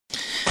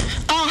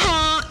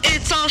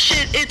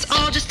shit, it's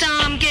all just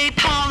dumb gay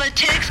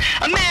politics.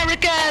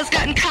 America's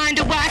gotten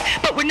kinda whack,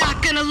 but we're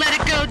not gonna let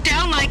it go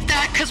down like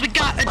that, cause we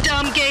got a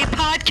dumb gay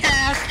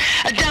podcast,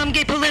 a dumb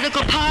gay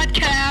political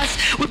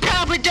podcast. We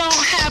probably don't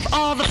have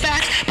all the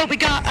facts, but we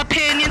got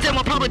opinions and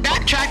we'll probably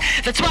backtrack.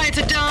 That's why it's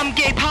a dumb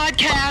gay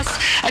podcast,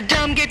 a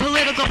dumb gay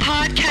political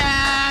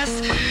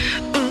podcast.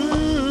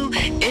 Ooh,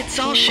 it's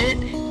all shit,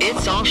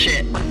 it's all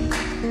shit.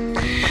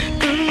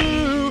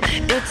 Ooh,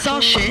 it's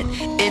all shit,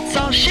 it's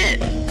all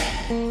shit.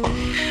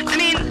 I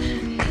mean,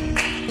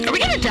 are we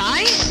gonna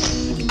die?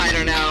 I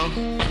don't know.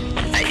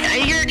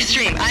 You're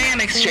extreme. I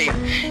am extreme.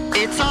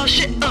 It's all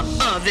shit.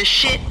 This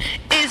shit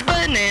is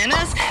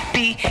bananas.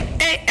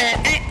 B-A-N-A-N-A-S.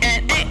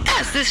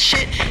 This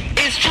shit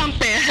is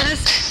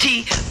Trumpanas.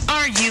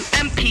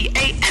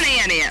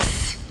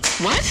 Trumpananas.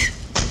 What?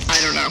 I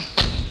don't know.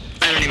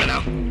 I don't even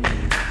know.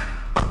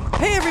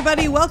 Hey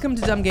everybody, welcome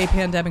to Dumb Gay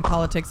Pandemic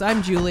Politics.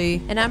 I'm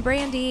Julie. And I'm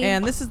Brandy.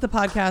 And this is the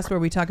podcast where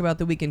we talk about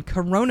the week in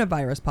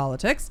coronavirus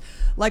politics,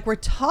 like we're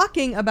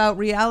talking about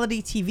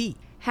reality TV.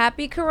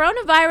 Happy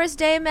Coronavirus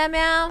Day,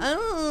 meow.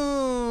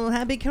 Oh,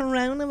 happy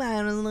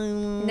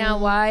coronavirus. Now,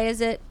 why is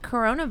it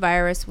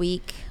Coronavirus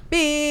Week?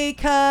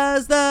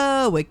 Because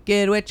the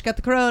wicked witch got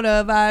the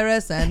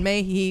coronavirus and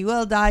may he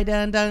will die,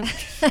 dun dun.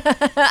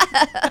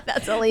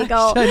 That's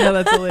illegal. I know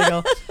that's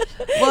illegal.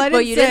 Well,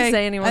 you didn't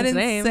say anyone's name.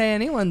 I didn't say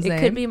anyone's name. It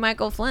could be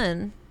Michael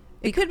Flynn.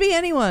 It could be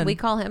anyone. We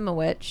call him a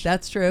witch.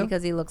 That's true.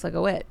 Because he looks like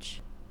a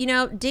witch. You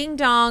know, ding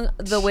dong,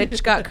 the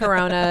witch got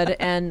corona'd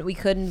and we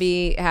couldn't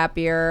be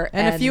happier.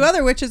 And a few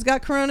other witches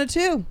got corona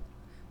too.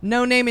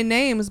 No naming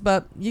names,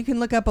 but you can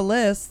look up a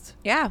list.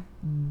 Yeah.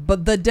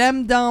 But the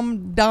dem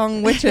dom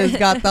dong witches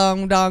got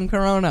dong dong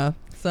corona.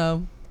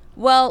 So.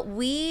 Well,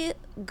 we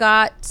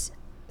got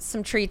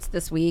some treats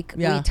this week.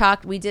 Yeah.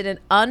 We did an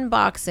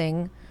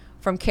unboxing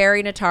from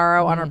Carrie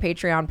Notaro on our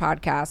Patreon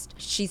podcast.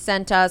 She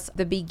sent us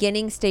the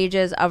beginning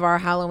stages of our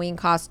Halloween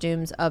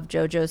costumes of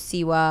JoJo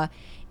Siwa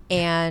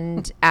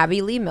and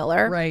Abby Lee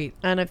Miller. Right.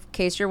 And in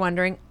case you're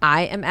wondering,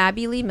 I am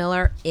Abby Lee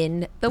Miller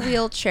in the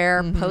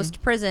wheelchair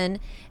post-prison,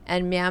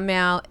 and Meow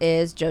Meow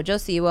is JoJo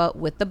Siwa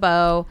with the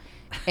bow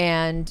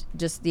and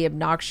just the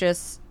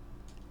obnoxious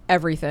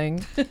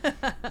everything.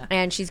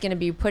 And she's going to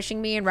be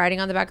pushing me and riding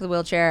on the back of the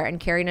wheelchair, and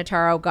Carrie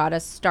Notaro got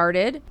us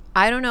started.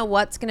 I don't know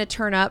what's going to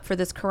turn up for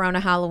this Corona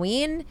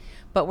Halloween,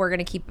 but we're going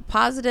to keep it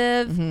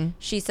positive.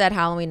 She said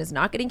Halloween is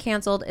not getting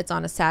canceled. It's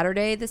on a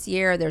Saturday this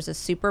year. There's a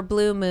super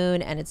blue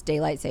moon, and it's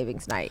daylight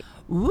savings night.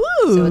 Ooh.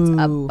 So it's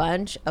a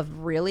bunch of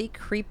really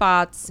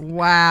creepots.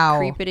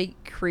 Wow. Creepity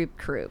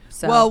creep.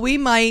 So well, we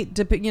might,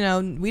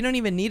 we don't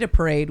even need a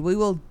parade. We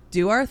will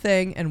do our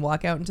thing and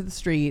walk out into the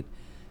street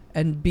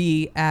and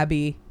be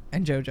Abby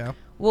and JoJo.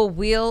 We'll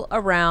wheel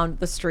around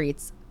the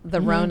streets. The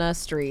Rona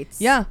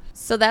streets. Yeah.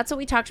 So that's what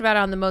we talked about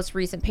on the most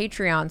recent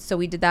Patreon. So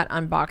we did that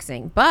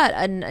unboxing. But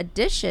in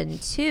addition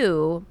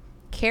to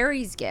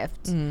Carrie's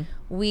gift,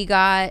 we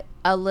got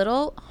a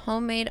little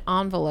homemade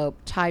envelope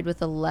tied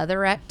with a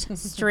leatherette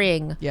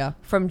string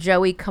from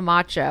Joey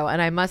Camacho. And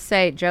I must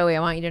say, Joey, I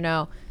want you to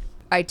know,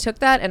 I took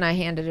that and I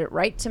handed it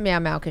right to Meow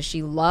Meow because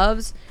she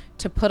loves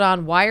to put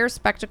on wire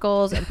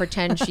spectacles and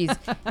pretend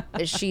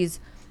she's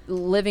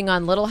living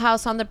on Little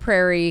House on the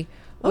Prairie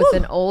with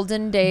an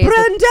olden days.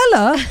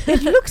 Brandella,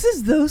 it looks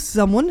as though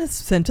someone has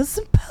sent us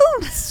some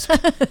post.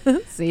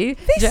 See?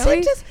 They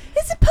sent us,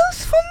 it's a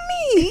post for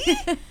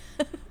me.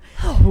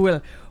 Oh,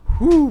 well,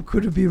 who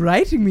could it be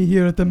writing me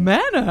here at the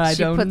manor? I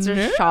don't know. She puts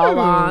her shawl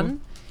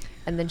on,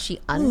 and then she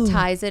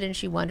unties it, and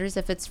she wonders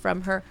if it's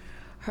from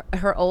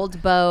her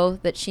old beau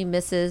that she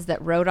misses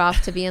that rode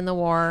off to be in the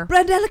war.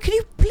 Brandella, can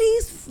you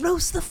please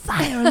roast the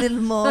fire a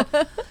little more?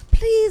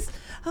 Please.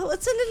 Oh,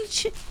 it's a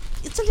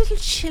little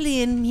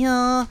chilly in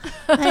here.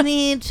 I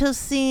need to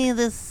see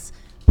this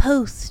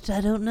post.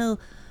 I don't know.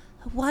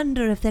 I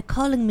wonder if they're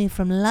calling me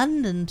from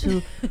London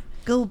to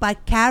go by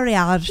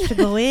carriage to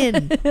go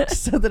in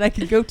so that I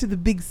can go to the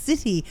big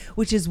city,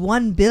 which is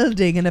one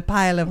building and a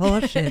pile of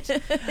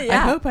horseshit.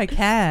 Yeah. I hope I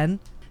can.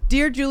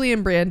 Dear Julie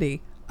and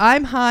Brandy,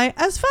 I'm high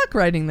as fuck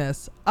writing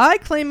this. I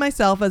claim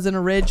myself as an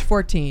Orig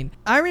 14.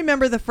 I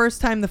remember the first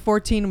time the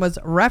 14 was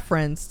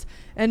referenced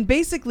and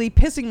basically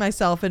pissing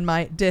myself in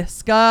my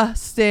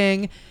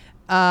disgusting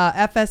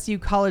FSU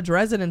college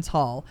residence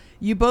hall.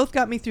 You both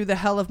got me through the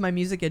hell of my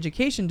music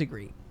education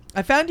degree.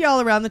 I found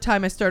y'all around the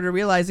time I started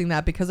realizing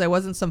that because I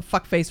wasn't some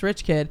fuckface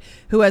rich kid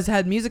who has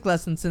had music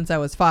lessons since I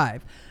was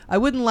 5. I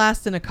wouldn't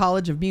last in a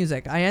college of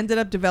music. I ended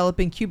up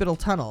developing cubital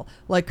tunnel,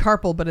 like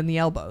carpal but in the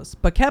elbows,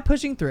 but kept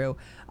pushing through.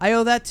 I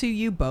owe that to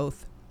you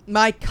both.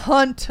 My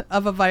cunt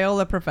of a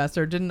viola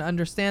professor didn't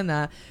understand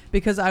that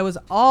because I was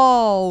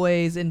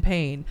always in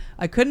pain.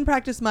 I couldn't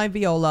practice my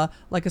viola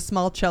like a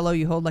small cello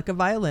you hold like a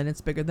violin. It's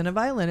bigger than a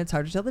violin. It's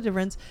hard to tell the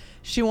difference.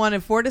 She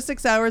wanted 4 to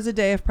 6 hours a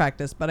day of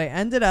practice, but I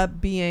ended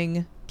up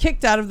being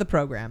kicked out of the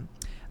program.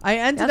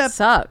 That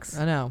sucks.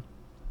 I know.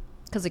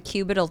 Because of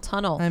cubital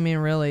tunnel. I mean,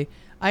 really.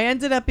 I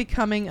ended up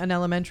becoming an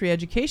elementary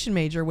education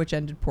major, which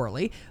ended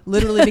poorly,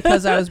 literally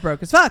because I was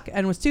broke as fuck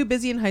and was too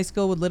busy in high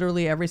school with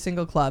literally every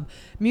single club,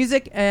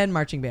 music, and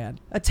marching band.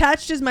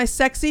 Attached is my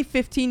sexy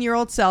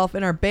 15-year-old self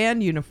in our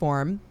band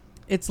uniform.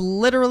 It's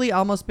literally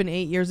almost been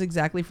 8 years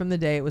exactly from the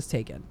day it was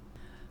taken.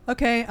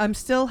 Okay, I'm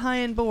still high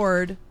and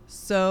bored,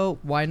 so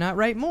why not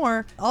write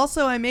more?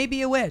 Also, I may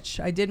be a witch.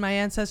 I did my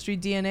Ancestry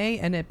DNA,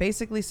 and it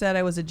basically said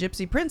I was a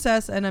gypsy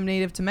princess, and I'm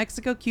native to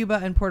Mexico, Cuba,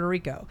 and Puerto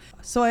Rico.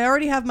 So I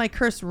already have my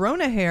cursed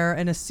Rona hair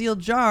in a sealed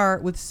jar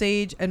with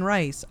sage and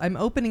rice. I'm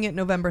opening it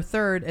November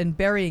 3rd and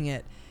burying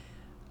it.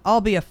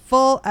 I'll be a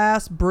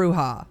full-ass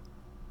bruja.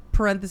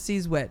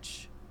 Parentheses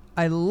witch.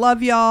 I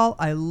love y'all.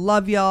 I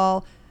love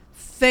y'all.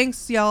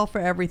 Thanks, y'all, for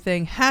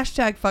everything.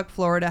 Hashtag fuck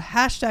Florida.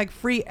 Hashtag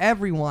free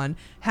everyone.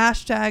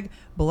 Hashtag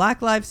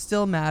Black Lives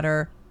Still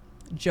Matter.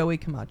 Joey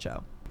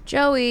Camacho.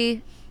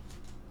 Joey,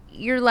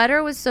 your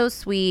letter was so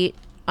sweet.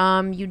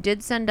 You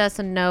did send us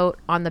a note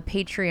on the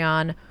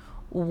Patreon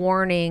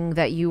warning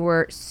that you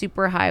were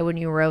super high when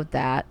you wrote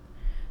that.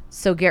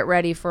 So get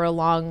ready for a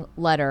long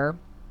letter.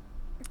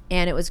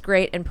 And it was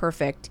great and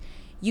perfect.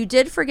 You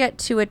did forget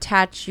to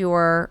attach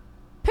your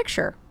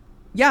picture.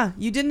 Yeah,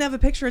 you didn't have a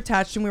picture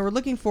attached, and we were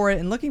looking for it,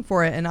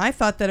 and I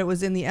thought that it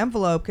was in the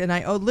envelope, and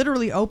I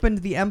literally opened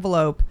the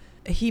envelope.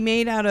 He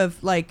made out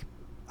of, like,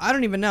 I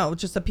don't even know,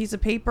 just a piece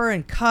of paper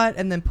and cut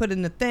and then put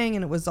in the thing,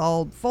 and it was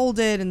all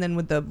folded, and then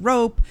with the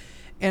rope,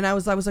 and I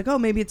was like, oh,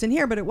 maybe it's in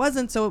here, but it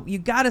wasn't, so you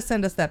got to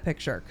send us that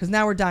picture, because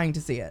now we're dying to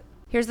see it.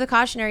 Here's the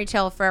cautionary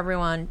tale for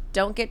everyone.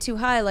 Don't get too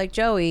high like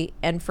Joey,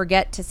 and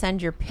forget to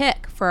send your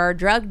pic for our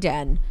drug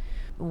den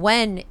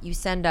when you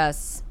send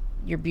us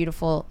your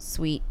beautiful,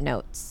 sweet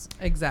notes.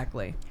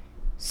 Exactly.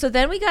 So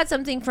then we got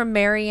something from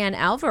Marianne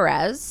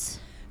Alvarez.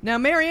 Now,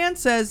 Marianne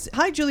says,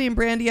 hi, Julie and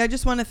Brandy. I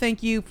just want to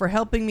thank you for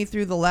helping me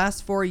through the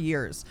last 4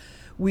 years.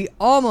 We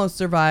almost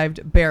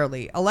survived,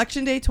 barely.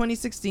 Election Day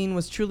 2016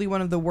 was truly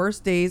one of the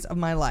worst days of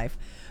my life.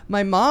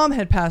 My mom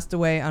had passed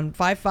away on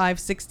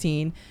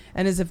 5/5/16,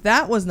 and as if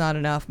that was not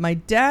enough, my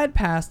dad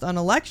passed on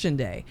Election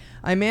Day.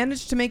 I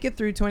managed to make it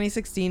through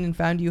 2016 and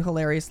found you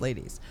hilarious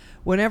ladies.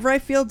 Whenever I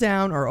feel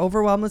down or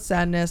overwhelmed with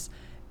sadness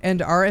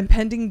and our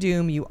impending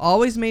doom, you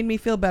always made me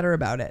feel better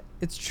about it.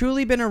 It's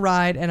truly been a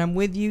ride, and I'm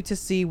with you to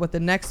see what the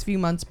next few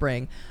months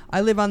bring.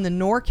 I live on the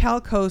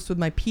NorCal coast with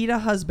my PETA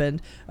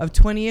husband of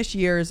 20-ish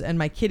years and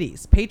my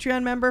kitties.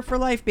 Patreon member for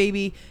life,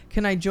 baby.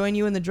 Can I join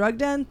you in the drug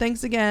den?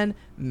 Thanks again,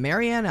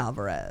 Marianne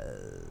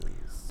Alvarez.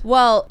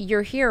 Well,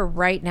 you're here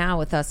right now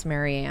with us,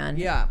 Marianne.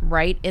 Yeah.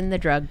 Right in the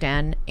drug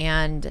den.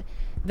 And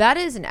that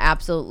is an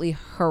absolutely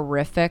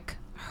horrific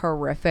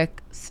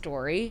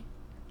story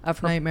of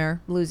her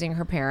Nightmare. losing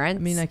her parents.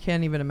 I mean, I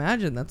can't even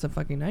imagine. That's a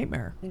fucking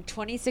nightmare.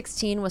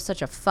 2016 was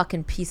such a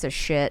fucking piece of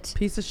shit.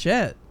 Piece of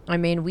shit. I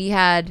mean, we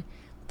had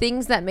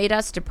things that made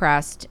us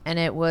depressed, and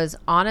it was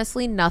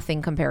honestly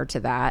nothing compared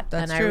to that.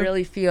 That's and true. I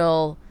really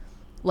feel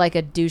like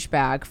a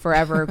douchebag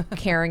forever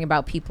caring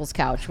about people's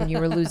couch when you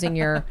were losing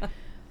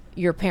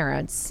your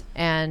parents.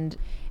 And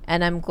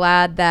I'm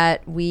glad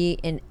that we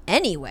in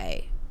any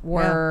way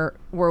were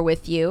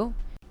with you.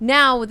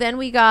 Now, then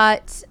we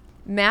got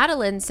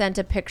Madeline sent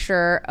a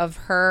picture of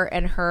her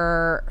and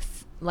her,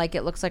 like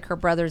it looks like her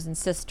brothers and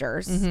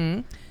sisters.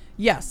 Mm-hmm.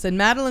 Yes, and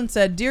Madeline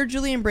said, Dear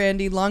Julie and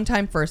Brandy, long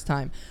time, first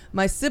time.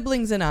 My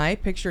siblings and I,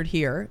 pictured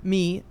here,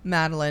 me,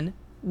 Madeline,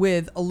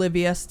 with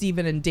Olivia,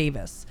 Stephen, and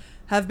Davis,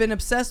 have been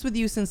obsessed with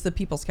you since the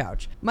People's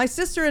Couch. My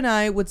sister and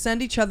I would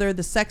send each other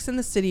the Sex and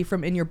the City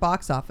from In Your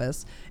Box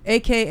Office,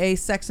 aka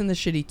Sex and the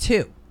Shitty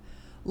 2.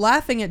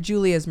 Laughing at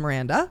Julia's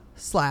Miranda, /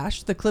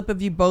 the clip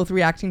of you both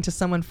reacting to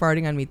someone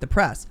farting on Meet the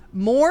Press.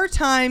 More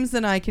times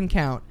than I can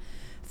count.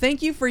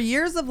 Thank you for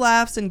years of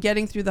laughs and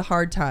getting through the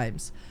hard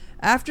times.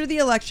 After the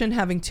election,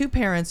 having two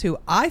parents who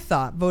I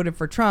thought voted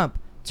for Trump,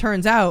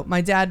 turns out my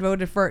dad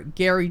voted for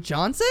Gary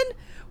Johnson,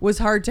 was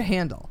hard to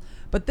handle.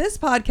 But this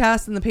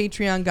podcast and the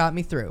Patreon got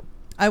me through.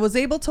 I was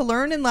able to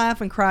learn and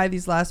laugh and cry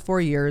these last 4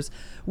 years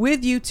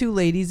with you two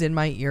ladies in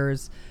my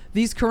ears.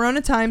 These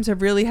corona times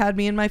have really had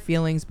me in my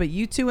feelings, but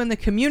you two and the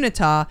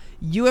community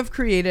you have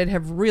created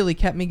have really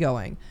kept me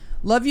going.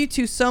 Love you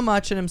two so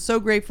much, and I'm so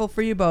grateful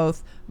for you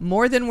both,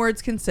 more than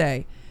words can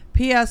say.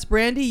 P.S.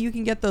 Brandy, you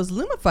can get those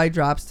Lumify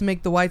drops to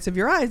make the whites of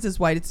your eyes as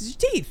white as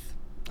your teeth.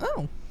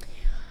 Oh.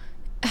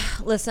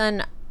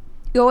 Listen,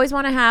 you always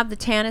want to have the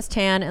tannest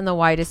tan and the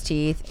whitest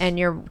teeth, and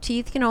your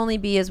teeth can only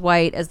be as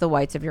white as the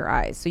whites of your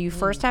eyes. So you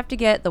first have to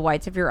get the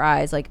whites of your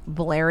eyes, like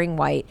blaring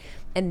white,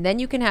 and then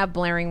you can have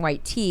blaring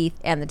white teeth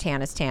and the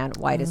tannest tan,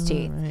 whitest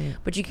teeth. Right.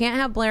 But you can't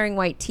have blaring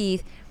white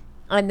teeth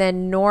and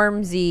then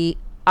normsy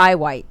eye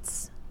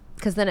whites,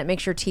 because then it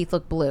makes your teeth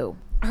look blue.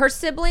 Her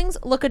siblings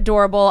look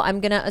adorable. I'm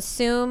going to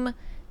assume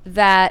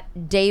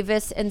that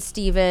Davis and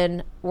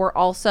Steven were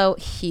also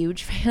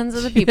huge fans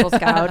of the People's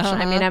Couch.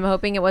 I mean, I'm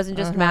hoping it wasn't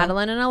just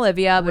Madeline and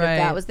Olivia, but Right. if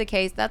that was the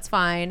case, that's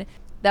fine.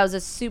 That was a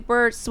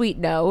super sweet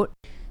note.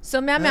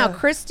 So, Meow,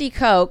 Christy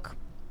Koch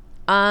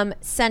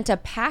sent a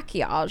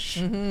package.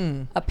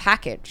 Mm-hmm. A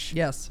package.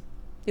 Yes.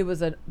 It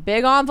was a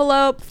big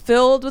envelope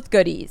filled with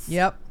goodies.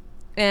 Yep.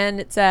 And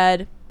it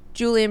said,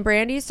 Julie and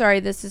Brandy, sorry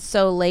this is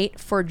so late.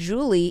 For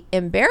Julie,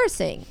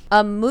 embarrassing.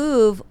 A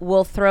move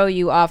will throw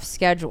you off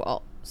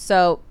schedule.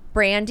 So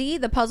Brandy,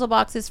 the puzzle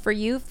box is for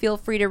you. Feel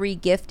free to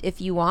re-gift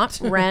if you want.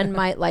 Ren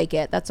might like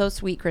it. That's so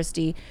sweet,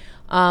 Christy.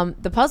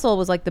 The puzzle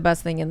was like the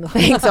best thing in the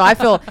thing, so I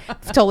feel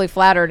totally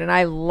flattered, and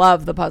I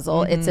love the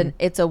puzzle.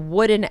 It's a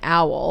wooden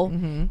owl,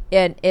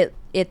 and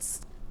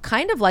it's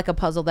kind of like a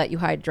puzzle that you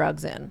hide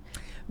drugs in.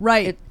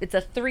 Right. It's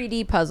a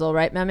 3D puzzle,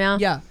 right, Meow Meow?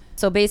 Yeah.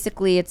 So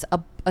basically, it's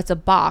a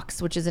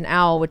box, which is an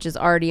owl, which is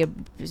already a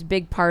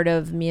big part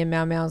of me and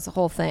Meow Meow's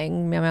whole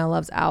thing. Meow Meow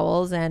loves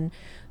owls, and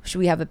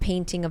we have a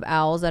painting of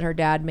owls that her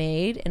dad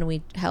made, and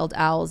we held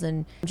owls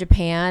in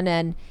Japan,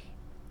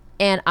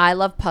 and I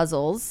love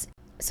puzzles.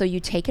 So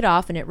you take it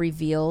off, and it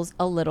reveals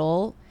a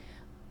little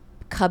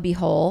cubby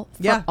hole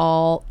for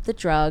all the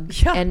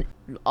drugs and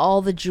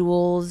all the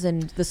jewels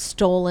and the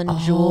stolen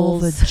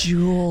jewels. All the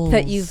jewels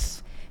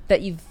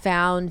that you've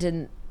found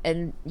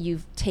and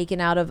you've taken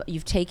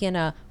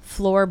a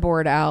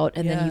floorboard out,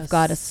 and then you've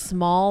got a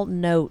small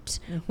note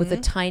with a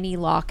tiny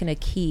lock and a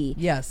key.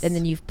 Yes. And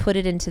then you've put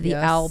it into the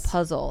owl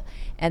puzzle.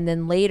 And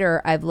then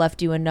later I've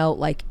left you a note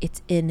like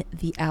it's in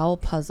the owl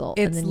puzzle.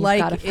 It's and then you've like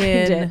gotta find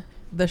in it.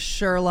 the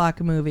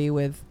Sherlock movie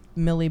with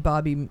Millie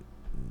Bobby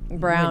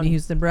Brown. Whitney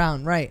Houston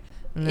Brown. Right.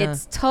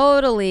 It's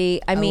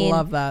totally, I mean,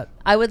 love that.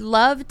 I would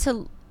love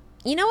to,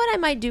 you know what I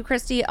might do,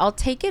 Christy? I'll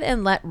take it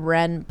and let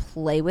Ren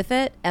play with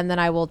it, and then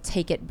I will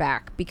take it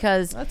back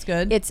because that's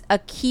good. It's a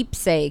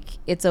keepsake.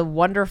 It's a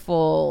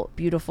wonderful,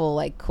 beautiful,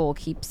 like cool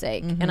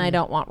keepsake, and I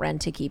don't want Ren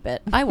to keep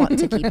it. I want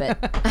to keep it.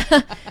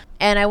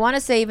 And I want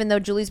to say, even though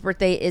Julie's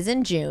birthday is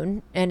in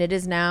June and it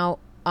is now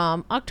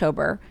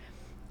October,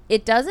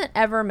 it doesn't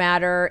ever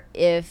matter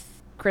if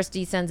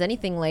Christy sends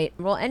anything late.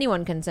 Well,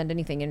 anyone can send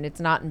anything, and it's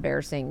not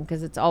embarrassing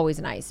because it's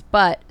always nice.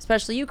 But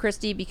especially you,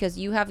 Christy, because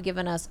you have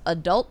given us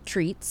adult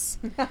treats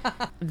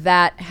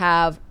that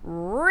have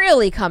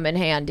really come in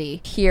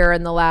handy here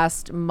in the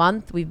last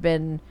month. We've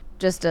been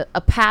just a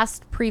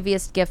past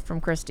previous gift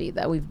from Christy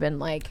that we've been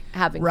like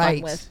having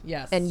fun with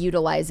and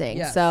utilizing.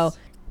 Yes. So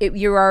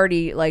you're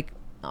already like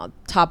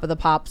top of the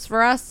pops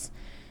for us.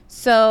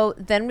 So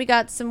then we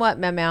got some Meow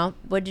Meow.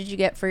 What did you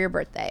get for your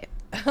birthday?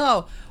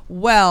 Oh,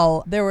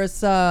 well, there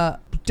was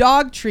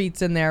dog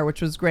treats in there,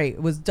 which was great.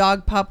 It was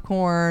dog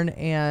popcorn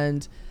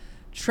and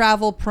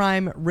Travel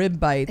Prime rib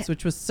bites,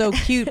 which was so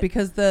cute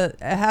because the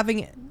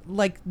having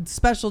like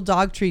special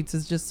dog treats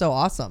is just so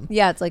awesome.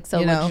 Yeah, it's like so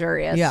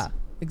luxurious. Yeah,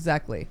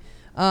 exactly.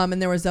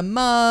 And there was a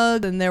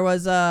mug, and there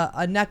was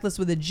a necklace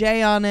with a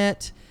J on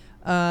it.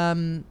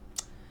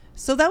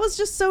 So that was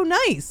just so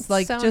nice.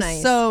 Like, so just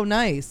nice. So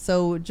nice.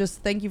 So just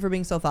thank you for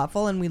being so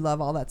thoughtful, and we love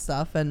all that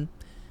stuff. And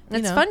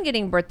it's fun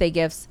getting birthday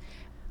gifts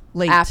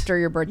late after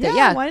your birthday.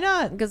 Yeah, why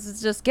not? Because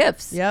it's just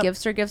gifts. Yep.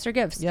 Gifts are gifts are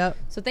gifts. Yep.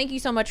 So thank you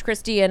so much,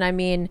 Christy. And I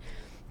mean,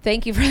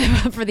 thank you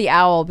for the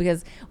owl,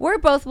 because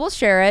we'll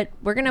share it.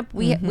 We're gonna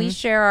we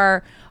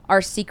share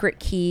our secret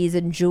keys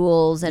and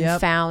jewels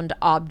and found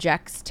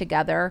objects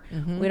together.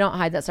 We don't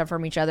hide that stuff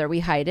from each other.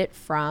 We hide it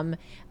from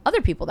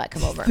other people that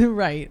come over.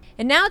 Right.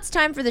 And now it's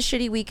time for the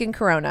shitty week in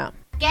Corona.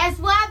 Guess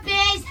what,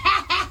 bitch?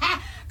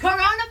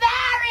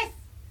 Coronavirus!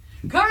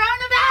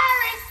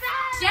 Coronavirus!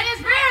 Shit is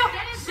real!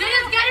 Shit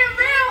is getting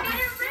real!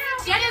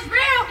 Shit is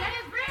real!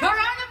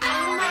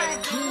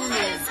 Coronavirus!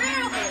 Shit is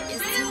real!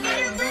 Shit is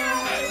getting real!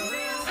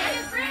 Shit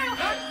is real!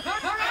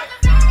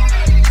 Coronavirus!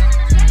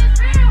 Shit is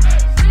real! Shit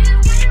is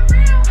getting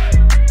real!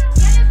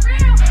 Shit is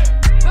real!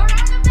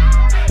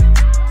 Coronavirus!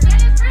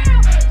 Shit is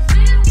real! Shit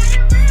is getting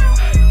real!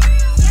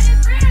 Shit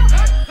is real!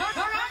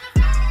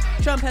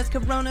 Coronavirus! Trump has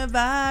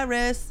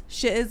coronavirus.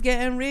 Shit is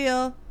getting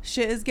real.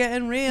 Shit is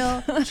getting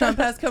real. Trump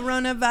has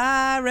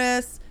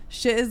coronavirus.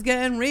 Shit is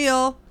getting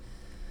real.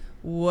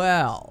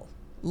 Well,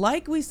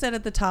 like we said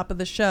at the top of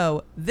the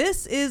show,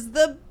 this is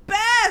the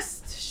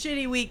best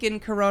shitty week in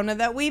Corona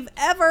that we've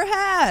ever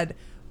had.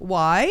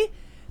 Why?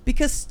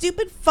 Because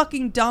stupid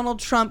fucking Donald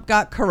Trump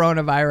got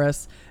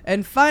coronavirus.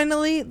 And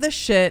finally, the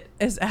shit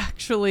is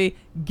actually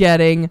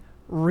getting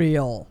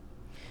real.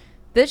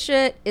 This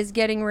shit is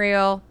getting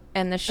real,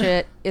 and the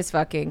shit is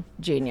fucking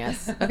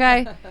genius.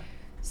 Okay?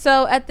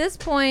 So at this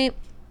point,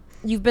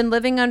 you've been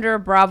living under a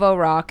Bravo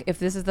rock if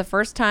this is the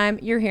first time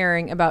you're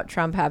hearing about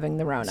Trump having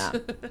the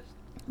Rona.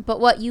 But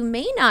what you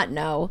may not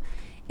know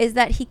is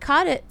that he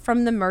caught it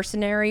from the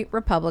mercenary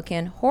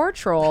Republican whore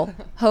troll,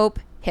 Hope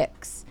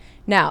Hicks.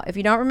 Now, if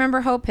you don't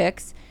remember Hope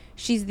Hicks,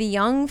 she's the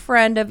young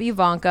friend of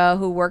Ivanka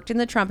who worked in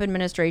the Trump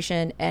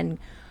administration and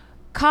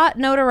caught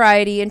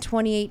notoriety in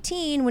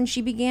 2018 when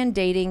she began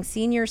dating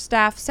senior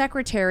staff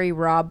secretary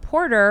Rob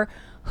Porter,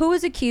 who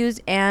was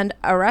accused and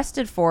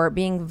arrested for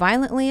being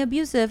violently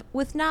abusive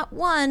with not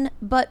one,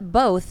 but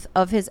both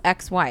of his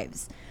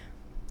ex-wives.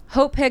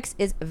 Hope Hicks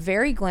is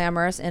very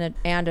glamorous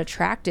and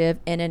attractive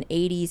in an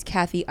 80s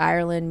Kathy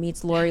Ireland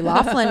meets Lori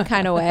Loughlin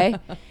kind of way.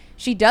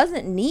 She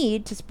doesn't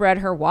need to spread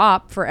her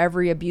WAP for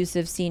every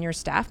abusive senior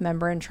staff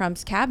member in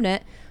Trump's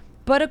cabinet,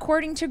 but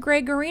according to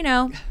Greg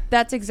Garino,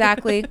 that's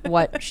exactly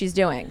what she's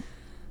doing.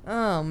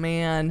 Oh,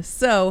 man.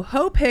 So,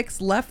 Hope Hicks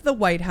left the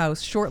White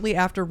House shortly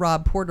after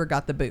Rob Porter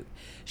got the boot.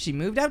 She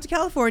moved out to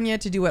California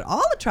to do what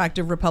all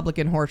attractive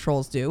Republican horror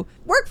trolls do,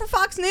 work for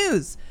Fox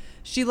News.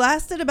 She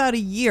lasted about a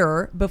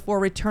year before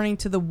returning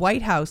to the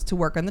White House to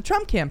work on the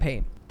Trump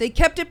campaign. They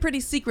kept it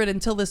pretty secret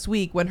until this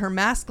week when her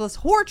maskless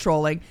whore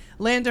trolling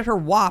landed her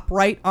wop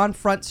right on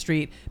Front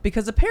Street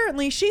because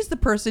apparently she's the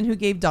person who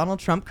gave Donald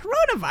Trump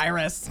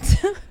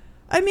coronavirus.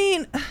 I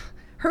mean,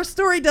 her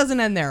story doesn't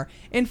end there.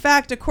 In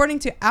fact, according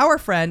to our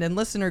friend and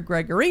listener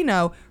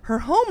Gregorino, her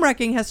home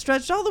wrecking has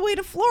stretched all the way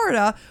to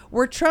Florida,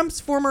 where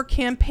Trump's former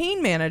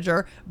campaign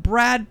manager,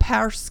 Brad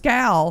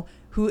Parscale,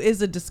 who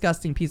is a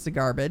disgusting piece of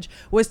garbage,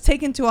 was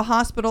taken to a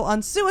hospital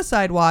on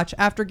suicide watch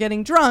after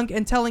getting drunk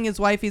and telling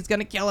his wife he's going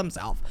to kill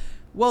himself.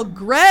 Well,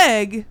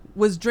 Greg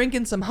was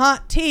drinking some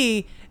hot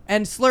tea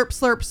and slurp,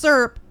 slurp,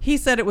 slurp. He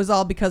said it was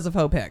all because of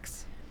Hope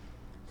Hicks.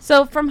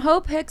 So from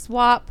Hope Hicks'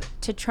 WAP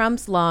to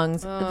Trump's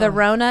lungs, the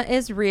Rona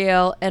is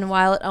real. And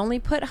while it only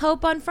put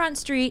Hope on Front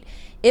Street,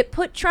 it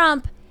put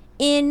Trump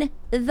in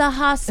the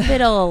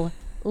hospital,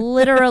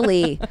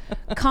 literally.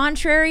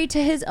 Contrary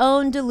to his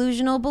own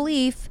delusional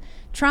belief,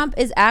 Trump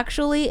is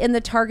actually in the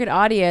target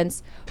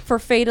audience for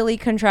fatally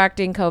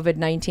contracting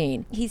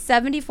COVID-19. He's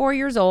 74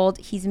 years old,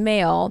 he's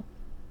male,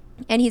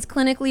 and he's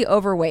clinically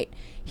overweight.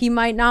 He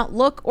might not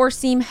look or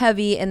seem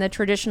heavy in the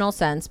traditional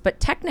sense, but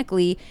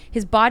technically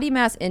his body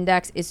mass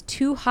index is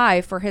too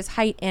high for his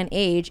height and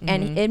age.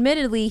 And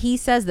admittedly, he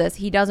says this,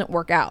 he doesn't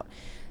work out.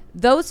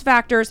 Those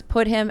factors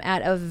put him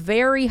at a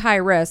very high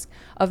risk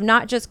of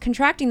not just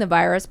contracting the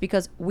virus,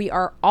 because we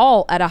are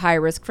all at a high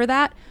risk for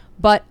that,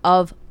 but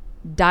of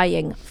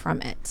dying from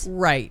it.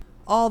 Right.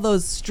 All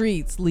those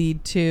streets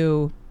lead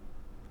to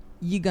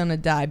you gonna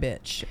die,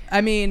 bitch. I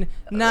mean,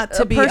 not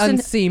to be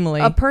unseemly.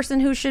 A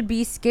person who should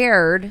be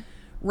scared.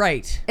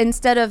 Right.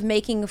 Instead of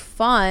making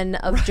fun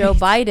of Joe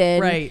Biden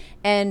Right.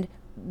 and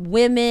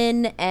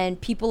women and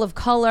people of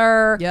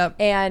color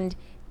and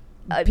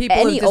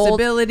people with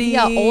disabilities.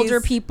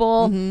 Older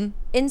people.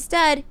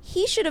 Instead,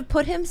 he should have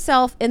put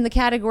himself in the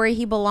category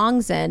he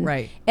belongs in,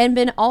 Right. and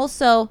been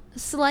also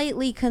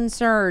slightly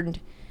concerned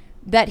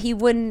that he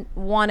wouldn't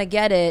want to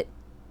get it.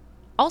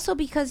 Also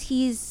because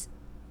he's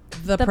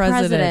the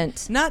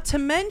president. Not to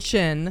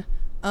mention,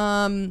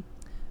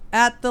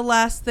 at the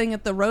last thing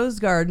at the Rose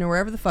Garden or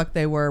wherever the fuck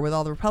they were with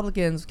all the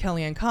Republicans,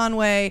 Kellyanne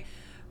Conway,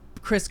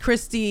 Chris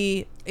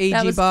Christie,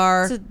 A.G.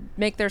 Barr. To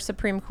make their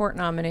Supreme Court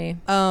nominee.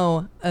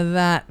 Oh,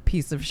 that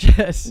piece of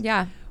shit.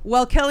 Yeah.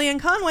 Well,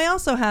 Kellyanne Conway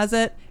also has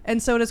it,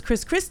 and so does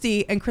Chris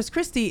Christie, and Chris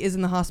Christie is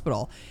in the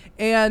hospital.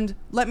 And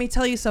let me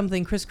tell you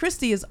something, Chris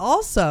Christie is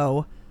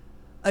also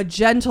a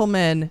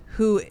gentleman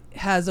who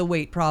has a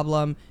weight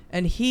problem,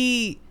 and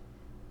he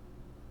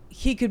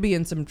could be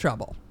in some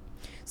trouble.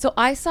 So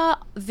I saw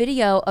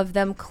video of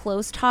them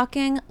close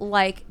talking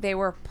like they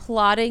were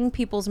plotting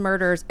people's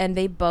murders, and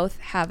they both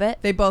have it.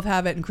 They both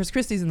have it, and Chris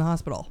Christie's in the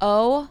hospital.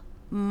 Oh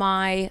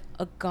my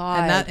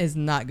God. And that is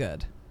not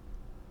good.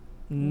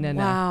 No.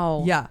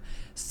 Wow. Yeah.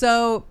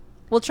 So,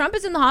 well, Trump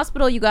is in the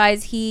hospital, you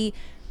guys.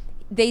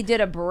 They did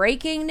a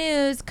breaking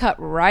news, cut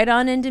right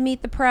on in to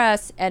meet the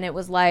press, and it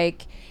was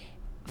like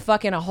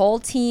fucking a whole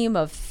team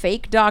of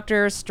fake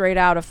doctors straight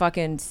out of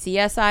fucking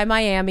CSI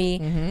Miami.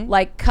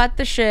 Like, cut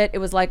the shit. It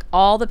was like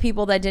all the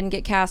people that didn't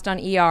get cast on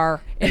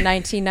ER in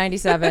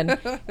 1997.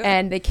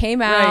 And they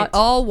came out. Right.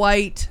 All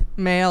white,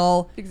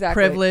 male,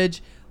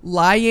 privilege,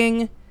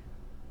 lying.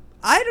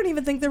 I don't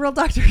even think they're real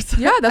doctors.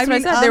 Yeah, that's what I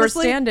said. Honestly, they were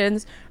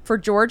stand-ins for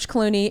George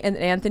Clooney and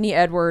Anthony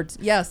Edwards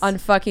on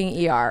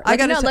fucking ER. Like,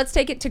 let's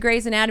take it to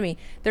Grey's Anatomy.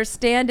 They're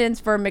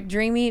stand-ins for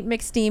McDreamy,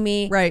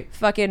 McSteamy,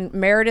 fucking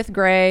Meredith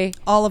Grey.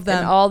 All of them.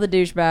 And all the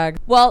douchebags.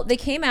 Well, they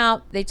came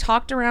out. They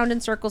talked around in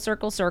circles.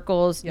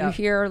 Yep. You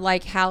hear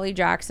like Hallie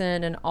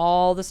Jackson and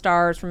all the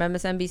stars from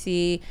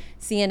MSNBC,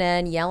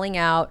 CNN yelling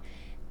out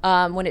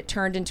when it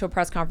turned into a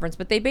press conference.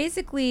 But they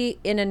basically,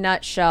 in a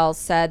nutshell,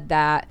 said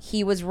that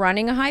he was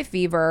running a high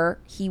fever.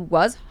 He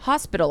was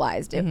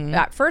hospitalized.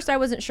 At first, I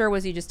wasn't sure,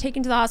 was he just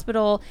taken to the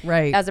hospital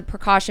as a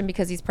precaution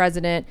because he's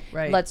president?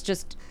 Right. Let's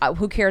just,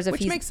 who cares if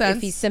he's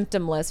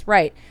symptomless?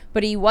 Right.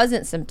 But he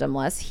wasn't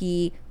symptomless.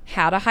 He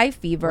had a high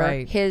fever.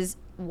 Right. His,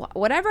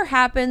 whatever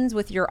happens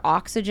with your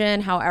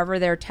oxygen, however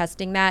they're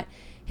testing that,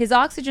 his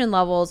oxygen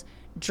levels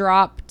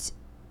dropped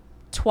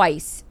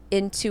twice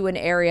into an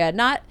area,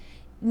 not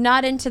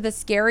into the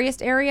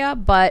scariest area,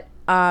 but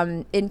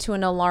into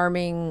an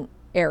alarming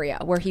area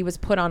where he was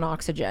put on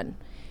oxygen.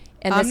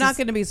 And I'm not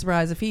going to be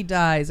surprised if he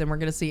dies, and we're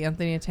going to see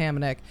Anthony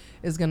Atamanuik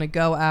is going to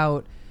go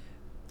out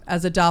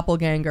as a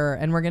doppelganger,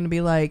 and we're going to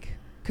be like,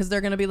 because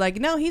they're going to be like,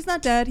 no, he's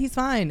not dead, he's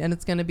fine, and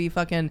it's going to be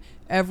fucking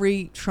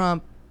every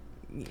Trump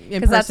impersonator.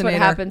 Because that's what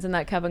happens in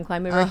that Kevin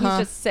Kline movie. He's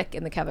just sick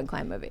in the Kevin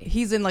Kline movie.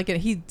 He's in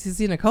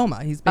he's in a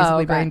coma. He's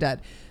basically brain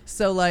dead.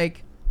 So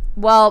like,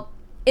 well,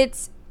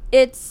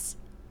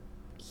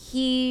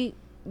 he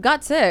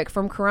got sick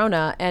from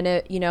corona, and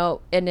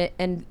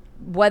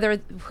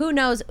who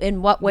knows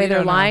in what way We they're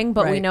don't know. lying,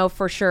 but we Right. know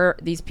for sure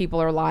these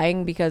people are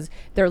lying because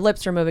their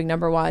lips are moving,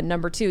 number one.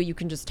 Number two, you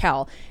can just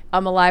tell.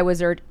 I'm a lie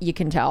wizard, you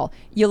can tell.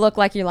 You look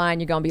like you're lying,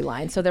 you're gonna be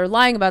lying. So they're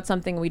lying about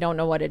something, we don't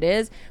know what it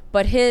is.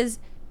 But his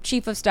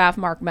chief of staff,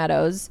 Mark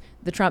Meadows,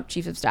 the Trump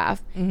chief of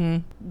staff,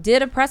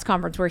 did a press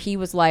conference where he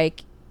was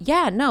like,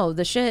 yeah, no,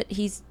 the shit,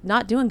 he's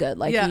not doing good.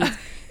 Like, Yeah.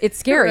 it's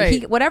scary.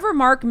 Right. Whatever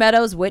Mark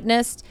Meadows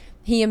witnessed,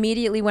 he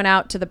immediately went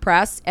out to the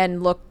press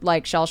and looked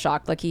like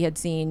shell-shocked, like he had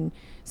seen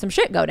some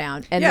shit go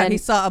down. And yeah, then he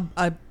saw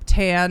a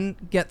tan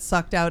get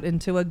sucked out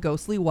into a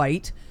ghostly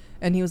white,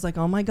 and he was like,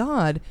 "Oh my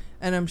god!"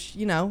 And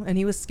and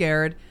he was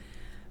scared.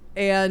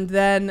 And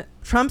then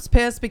Trump's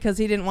pissed because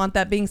he didn't want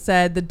that being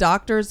said. The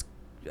doctors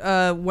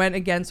went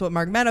against what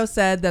Mark Meadows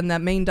said. Then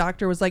that main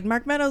doctor was like,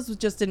 "Mark Meadows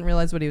just didn't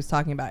realize what he was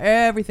talking about.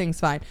 Everything's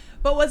fine."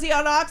 But was he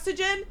on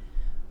oxygen?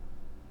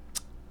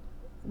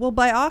 Well,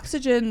 by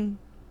oxygen,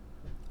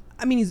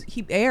 I mean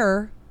he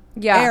air.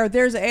 Yeah. Air.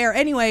 There's air.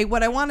 Anyway,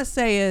 what I want to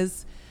say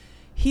is,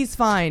 he's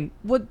fine.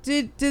 What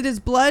did his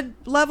blood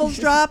levels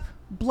drop?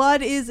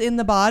 Blood is in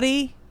the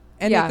body,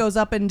 and Yeah. it goes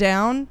up and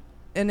down,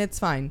 and it's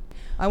fine.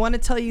 I want to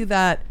tell you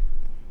that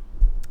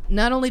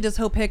not only does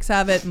Hope Hicks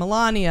have it,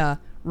 Melania,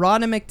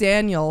 Ronna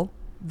McDaniel,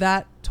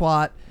 that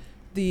twat,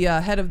 the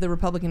head of the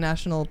Republican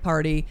National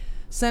Party,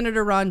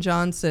 Senator Ron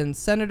Johnson,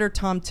 Senator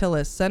Tom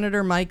Tillis,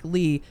 Senator Mike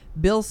Lee,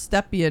 Bill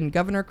Stepien,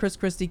 Governor Chris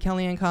Christie,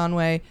 Kellyanne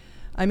Conway.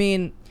 I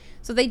mean,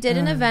 so they did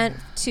an event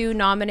to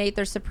nominate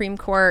their Supreme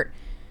Court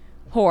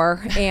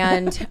whore,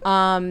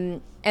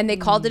 and they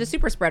called it a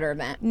super spreader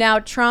event. Now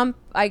Trump,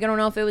 I don't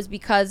know if it was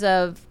because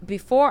of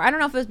before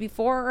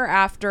or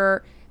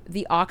after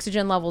the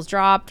oxygen levels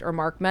dropped, or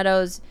Mark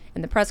Meadows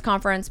in the press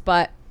conference,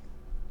 but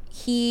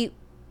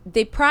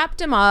they propped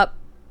him up,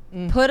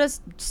 put a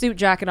suit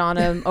jacket on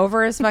him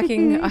over his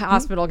fucking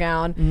hospital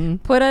gown,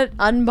 put an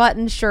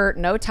unbuttoned shirt,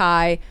 no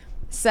tie,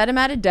 set him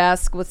at a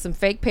desk with some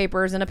fake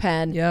papers and a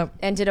pen, Yep.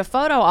 and did a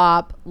photo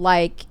op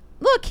like,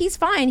 look, he's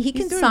fine. He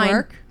He's can doing sign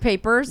work.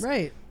 papers.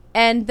 right.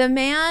 And the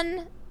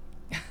man,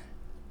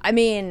 I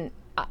mean,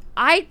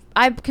 I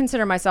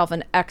consider myself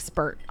an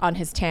expert on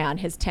his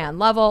tan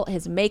level,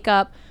 his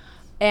makeup,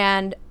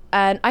 and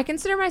I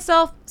consider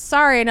myself,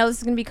 sorry, I know this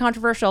is going to be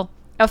controversial,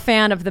 a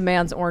fan of the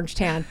man's orange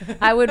tan.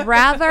 I would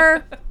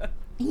rather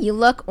he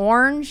look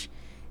orange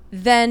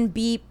than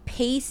be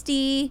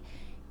pasty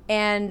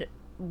and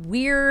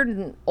weird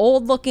and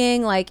old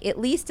looking. Like, at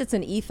least it's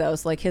an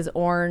ethos, like his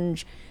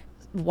orange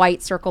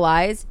white circle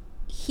eyes.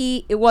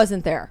 It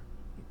wasn't there.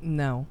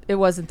 No. It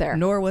wasn't there.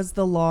 Nor was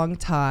the long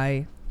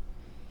tie.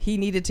 He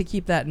needed to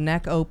keep that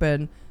neck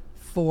open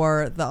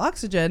for the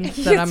oxygen that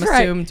I'm That's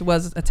right. assumed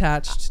was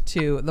attached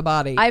to the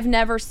body. I've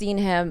never seen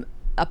him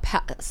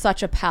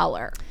such a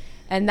pallor.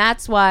 And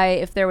that's why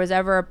if there was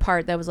ever a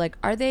part that was like,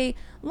 are they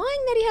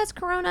lying that he has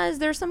corona? Is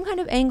there some kind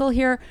of angle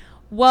here?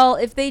 Well,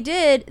 if they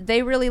did,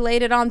 they really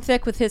laid it on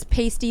thick with his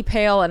pasty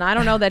pale, and I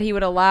don't know that he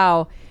would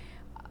allow.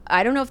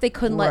 I don't know if they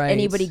couldn't let Right.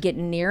 anybody get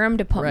near him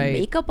to put Right.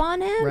 makeup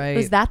on him. Right.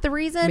 Was that the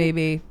reason?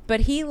 Maybe.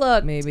 But he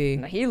looked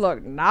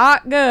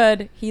not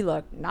good. He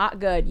looked not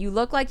good. You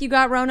look like you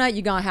got Rona,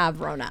 you gonna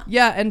have Rona.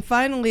 Yeah, and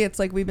finally, it's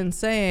like we've been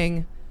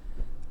saying,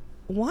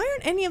 why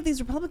aren't any of these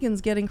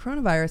Republicans getting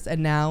coronavirus?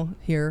 And now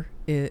here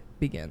it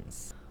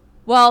begins.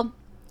 Well,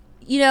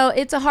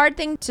 it's a hard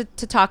thing to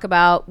talk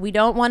about. We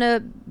don't want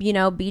to,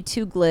 be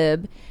too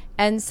glib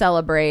and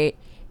celebrate.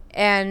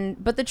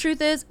 But the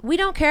truth is, we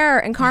don't care,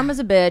 and karma's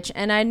a bitch.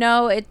 And I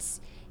know it's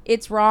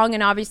wrong,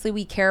 and obviously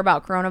we care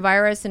about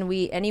coronavirus and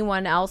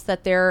anyone else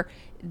that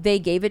they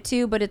gave it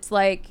to, but it's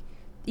like,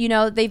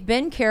 they've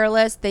been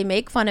careless. They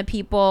make fun of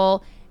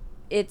people.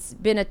 It's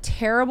been a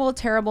terrible,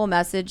 terrible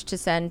message to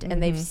send,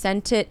 and they've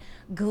sent it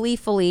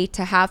gleefully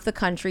to half the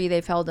country.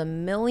 They've held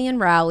 1 million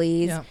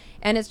rallies, Yeah.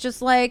 and it's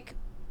just like,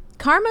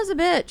 karma's a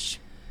bitch.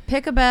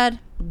 Pick a bed,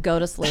 go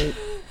to sleep.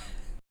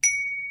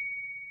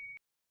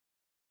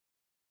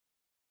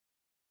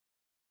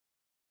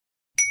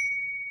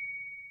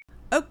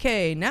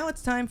 Okay, now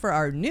it's time for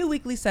our new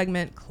weekly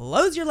segment,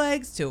 Close Your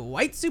Legs to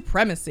White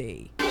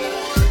Supremacy.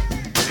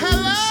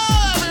 Hello,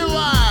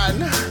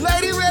 everyone!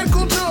 Lady Red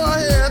Couture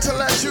here to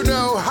let you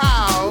know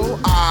how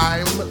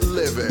I'm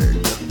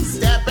living.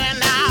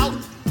 Stepping out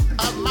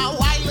of my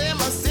white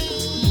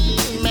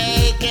limousine,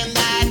 making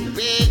that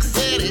big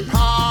city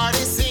party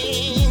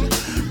scene.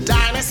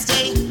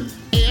 Dynasty,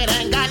 it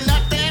ain't got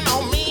nothing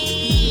on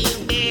me.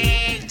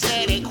 Big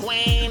titty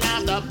queen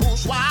of the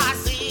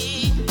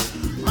bourgeoisie.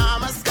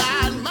 Mama's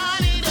got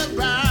money to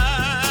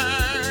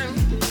burn.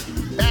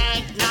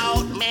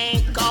 Banknote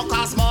mink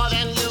cost more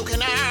than you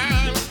can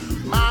earn.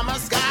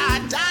 Mama's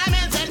got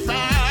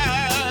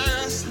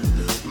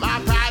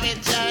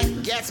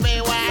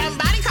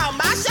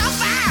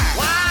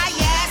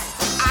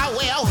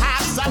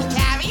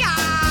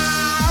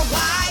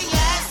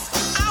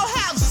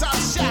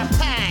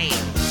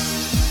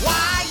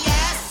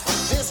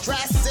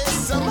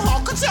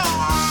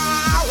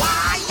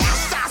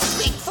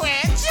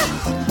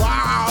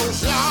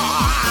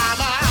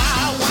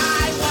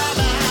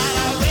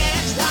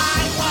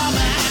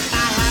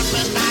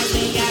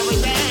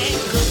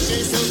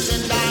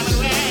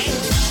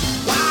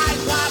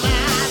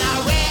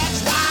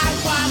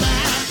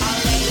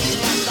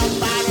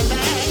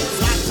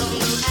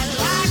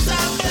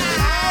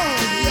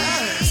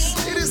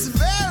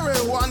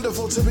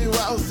to be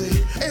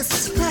wealthy,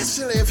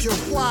 especially if you're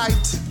white.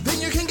 Then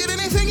you can get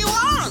anything you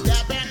want.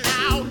 Stepping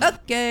out.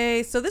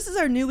 Okay, so this is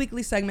our new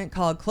weekly segment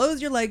called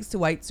Close Your Legs to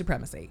White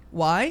Supremacy.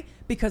 Why?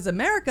 Because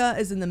America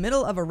is in the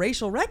middle of a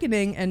racial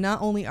reckoning, and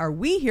not only are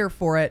we here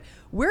for it,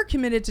 we're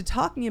committed to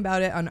talking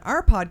about it on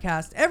our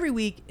podcast every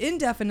week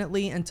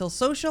indefinitely until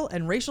social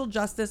and racial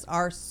justice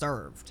are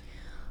served.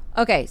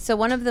 Okay, so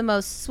one of the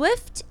most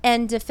swift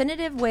and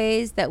definitive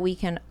ways that we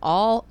can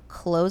all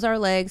close our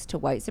legs to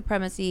white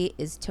supremacy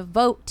is to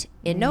vote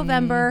in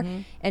November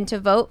and to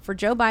vote for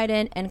Joe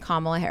Biden and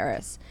Kamala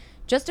Harris.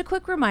 Just a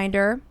quick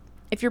reminder,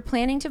 if you're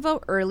planning to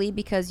vote early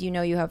because you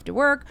know you have to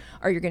work,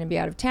 or you're going to be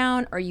out of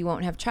town, or you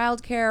won't have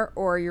childcare,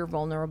 or you're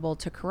vulnerable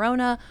to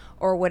corona,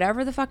 or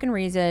whatever the fucking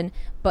reason,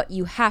 but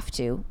you have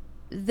to,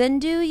 then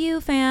do you,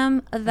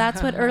 fam.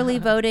 That's what early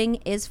voting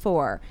is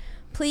for.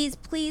 Please,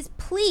 please,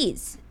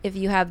 please, if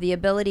you have the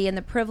ability and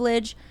the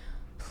privilege,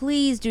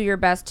 please do your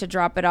best to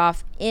drop it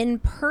off in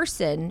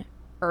person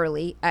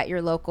early at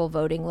your local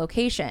voting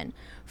location.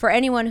 For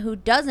anyone who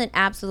doesn't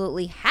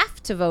absolutely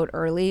have to vote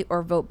early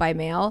or vote by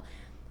mail,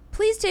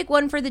 please take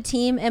one for the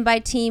team, and by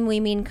team we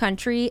mean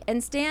country,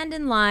 and stand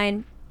in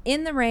line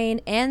in the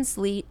rain and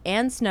sleet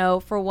and snow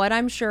for what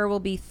I'm sure will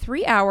be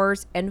 3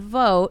 hours and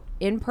vote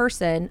in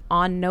person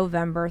on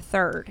November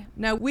 3rd.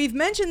 Now, we've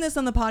mentioned this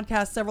on the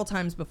podcast several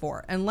times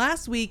before, and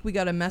last week we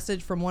got a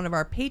message from one of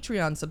our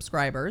Patreon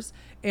subscribers,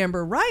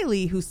 Amber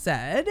Riley, who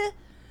said,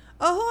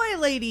 "Ahoy,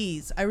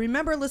 ladies! I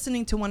remember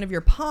listening to one of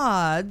your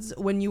pods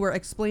when you were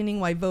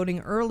explaining why voting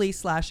early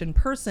 / in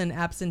person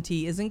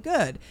absentee isn't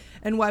good,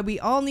 and why we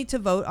all need to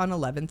vote on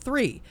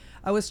 11/3.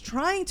 I was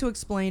trying to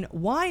explain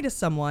why to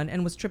someone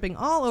and was tripping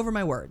all over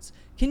my words.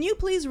 Can you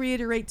please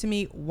reiterate to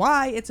me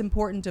why it's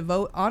important to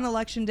vote on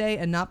election day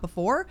and not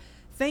before?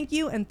 Thank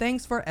you, and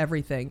thanks for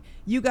everything.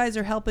 You guys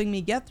are helping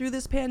me get through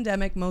this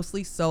pandemic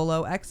mostly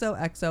solo.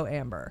 XOXO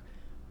Amber."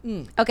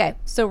 Okay,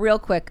 so real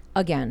quick,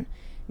 again,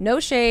 no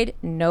shade,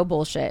 no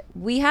bullshit.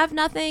 We have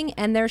nothing,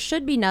 and there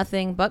should be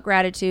nothing but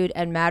gratitude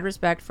and mad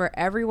respect for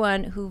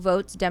everyone who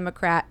votes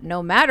Democrat,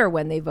 no matter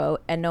when they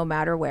vote and no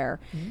matter where.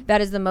 That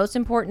is the most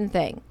important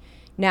thing.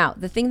 Now,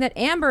 the thing that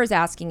Amber is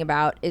asking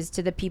about is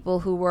to the people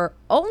who were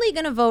only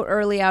going to vote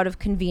early out of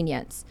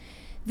convenience.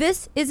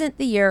 This isn't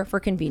the year for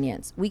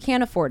convenience. We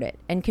can't afford it,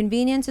 and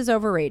convenience is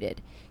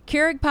overrated.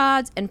 Keurig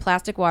pods and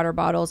plastic water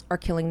bottles are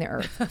killing the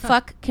earth.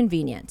 Fuck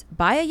convenient.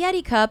 Buy a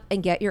Yeti cup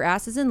and get your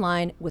asses in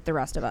line with the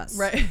rest of us.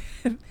 Right.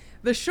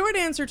 The short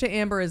answer to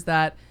Amber is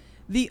that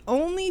the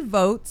only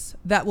votes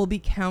that will be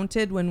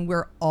counted when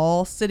we're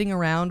all sitting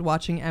around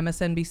watching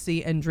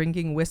MSNBC and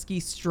drinking whiskey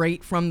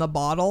straight from the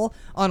bottle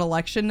on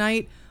election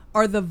night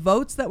are the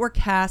votes that were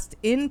cast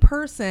in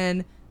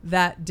person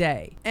that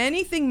day.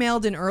 Anything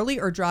mailed in early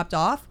or dropped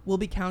off will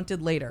be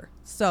counted later.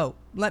 So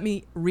let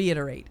me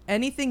reiterate.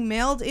 Anything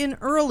mailed in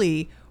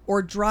early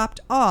or dropped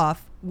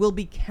off will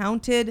be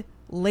counted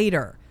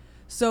later.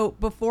 So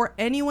before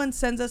anyone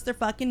sends us their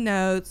fucking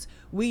notes,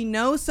 we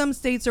know some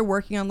states are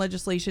working on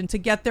legislation to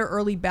get their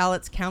early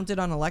ballots counted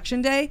on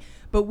election day,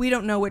 but we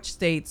don't know which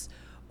states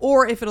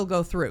or if it'll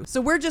go through. So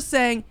we're just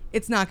saying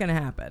it's not going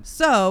to happen.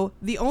 So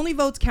the only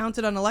votes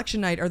counted on election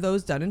night are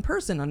those done in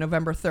person on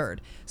November 3rd.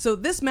 So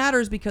this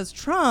matters because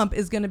Trump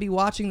is going to be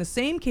watching the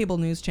same cable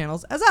news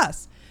channels as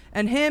us.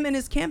 And him and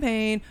his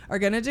campaign are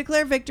going to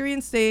declare victory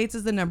in states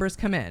as the numbers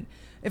come in.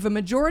 If a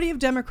majority of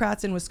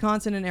Democrats in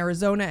Wisconsin and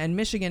Arizona and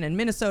Michigan and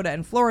Minnesota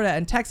and Florida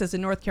and Texas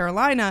and North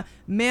Carolina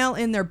mail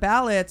in their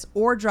ballots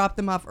or drop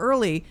them off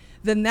early,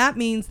 then that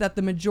means that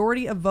the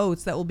majority of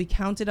votes that will be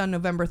counted on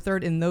November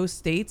 3rd in those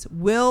states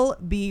will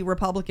be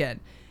Republican.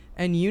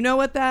 And you know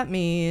what that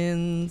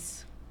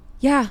means.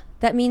 Yeah,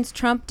 that means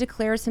Trump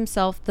declares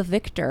himself the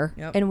victor,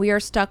 and we are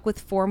stuck with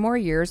 4 more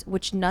years,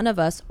 which none of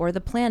us or the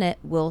planet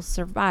will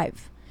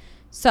survive.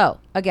 So,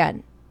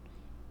 again,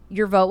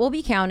 your vote will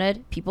be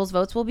counted. People's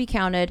votes will be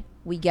counted.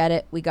 We get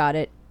it. We got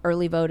it.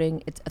 Early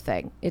voting, it's a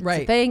thing. It's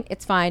a thing.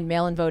 It's fine.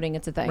 Mail-in voting,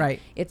 it's a thing. Right.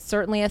 It's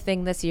certainly a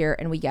thing this year,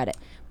 and we get it.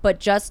 But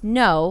just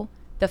know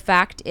the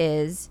fact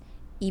is,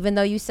 even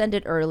though you send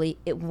it early,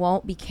 it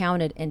won't be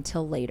counted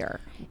until later.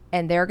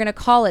 And they're going to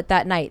call it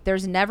that night.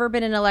 There's never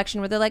been an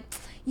election where they're like,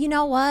 you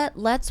know what?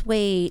 Let's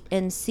wait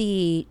and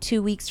see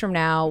 2 weeks from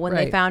now when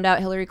they found out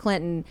Hillary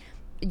Clinton,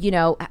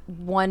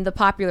 won the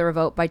popular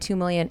vote by 2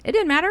 million. It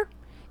didn't matter.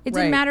 It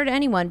didn't matter to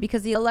anyone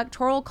because the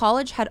Electoral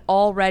College had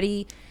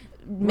already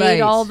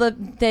made all the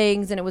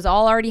things and it was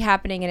all already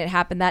happening, and it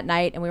happened that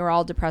night, and we were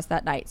all depressed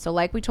that night. So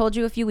like we told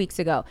you a few weeks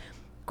ago,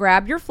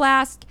 grab your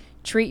flask,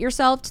 treat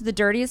yourself to the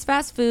dirtiest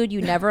fast food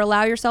you never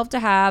allow yourself to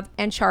have,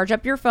 and charge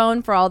up your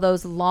phone for all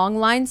those long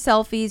line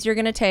selfies you're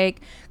going to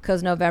take,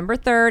 because November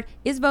 3rd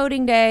is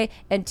voting day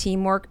and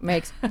teamwork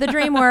makes the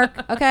dream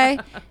work. Okay.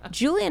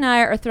 Julie and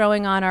I are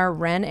throwing on our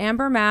Ren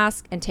Amber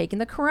mask and taking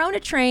the Corona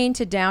train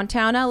to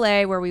downtown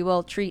LA, where we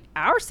will treat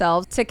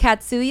ourselves to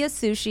Katsuya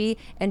sushi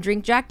and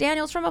drink Jack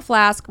Daniels from a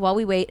flask while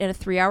we wait in a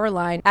 3-hour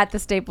line at the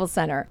Staples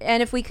Center.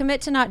 And if we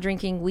commit to not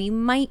drinking, we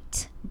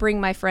might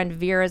bring my friend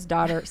Vera's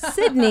daughter,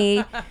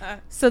 Sydney,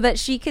 so that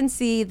she can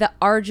see the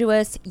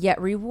arduous yet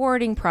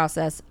rewarding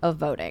process of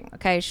voting.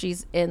 Okay,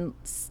 she's in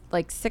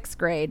like 6th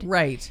grade.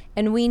 Right.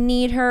 And we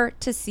need her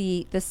to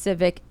see the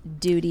civic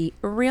duty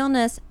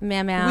realness,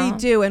 ma'am. We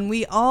do, and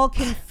we all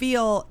can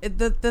feel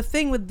the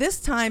thing with this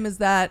time is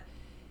that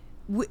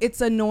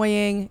it's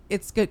annoying.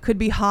 It could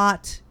be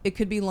hot. It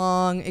could be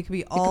long. It could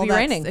be all that.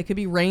 Raining. It could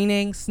be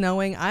raining,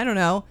 snowing. I don't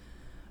know.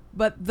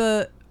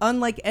 But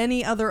unlike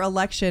any other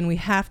election, we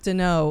have to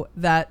know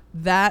that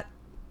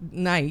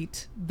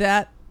night,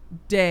 that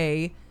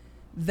day,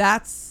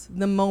 that's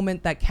the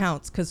moment that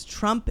counts, because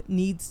Trump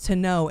needs to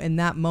know in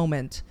that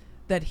moment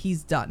that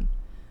he's done.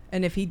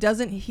 And if he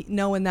doesn't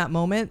know in that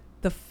moment,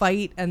 the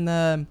fight and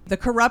the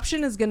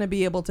corruption is going to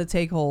be able to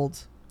take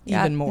hold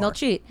even more. They'll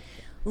cheat.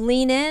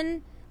 Lean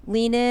in.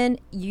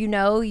 You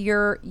know,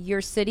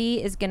 your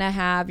city is going to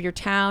have, your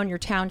town, your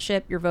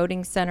township, your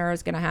voting center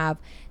is going to have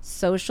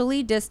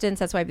socially distanced.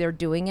 That's why they're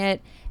doing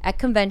it at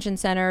convention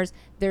centers.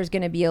 There's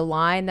going to be a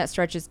line that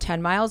stretches 10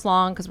 miles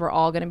long because we're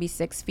all going to be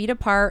 6 feet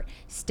apart,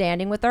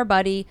 standing with our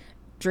buddy,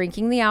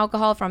 drinking the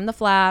alcohol from the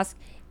flask.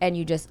 And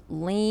you just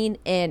lean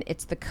in.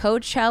 It's the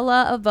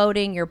Coachella of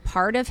voting. You're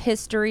part of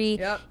history.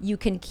 Yep. You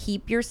can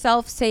keep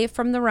yourself safe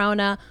from the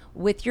Rona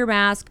with your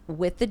mask,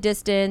 with the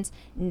distance.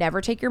 Never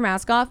take your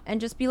mask off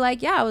and just be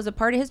like, yeah, it was a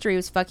part of history. It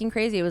was fucking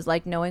crazy. It was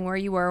like knowing where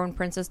you were when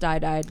Princess Di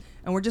died.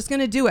 And we're just going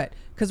to do it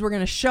because we're going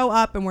to show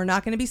up and we're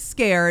not going to be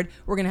scared.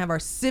 We're going to have our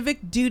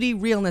civic duty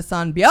realness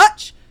on,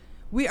 biatch.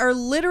 We are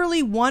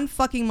literally 1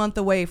 fucking month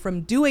away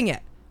from doing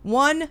it.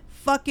 1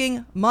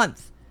 fucking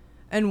month.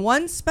 And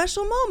one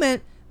special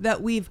moment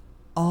that we've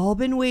all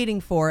been waiting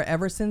for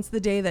ever since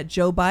the day that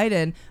Joe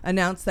Biden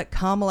announced that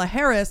Kamala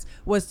Harris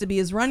was to be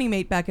his running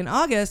mate back in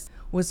August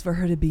was for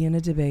her to be in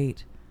a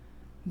debate.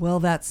 Well,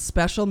 that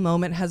special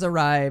moment has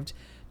arrived.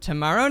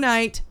 Tomorrow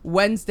night,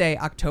 Wednesday,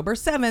 October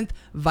 7th,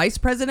 vice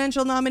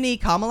presidential nominee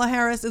Kamala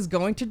Harris is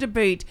going to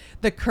debate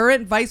the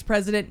current vice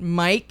president,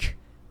 Mike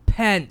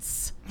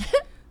Pence.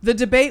 The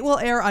debate will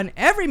air on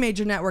every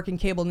major network and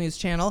cable news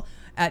channel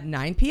at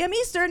 9 p.m.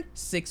 Eastern,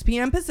 6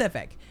 p.m.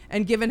 Pacific.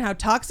 And given how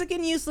toxic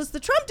and useless the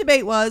Trump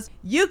debate was,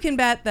 you can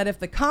bet that if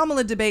the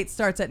Kamala debate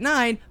starts at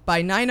 9,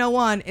 by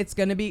 9:01, it's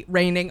going to be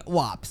raining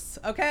wops.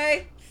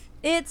 Okay?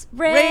 It's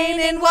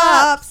raining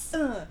wops.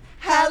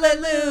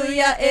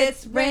 Hallelujah,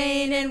 it's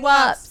raining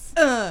wops.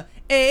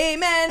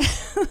 Amen.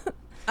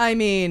 I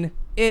mean,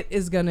 it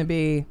is going to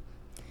be...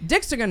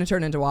 Dicks are going to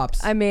turn into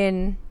wops. I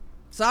mean...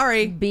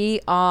 Sorry. Be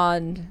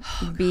on.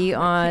 Be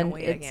on.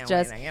 It's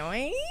just... And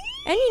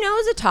you know,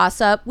 it was a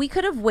toss-up. We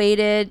could have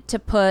waited to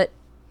put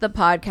the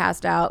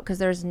podcast out because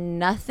there's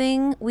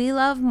nothing we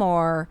love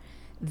more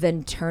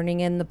than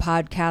turning in the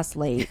podcast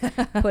late,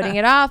 putting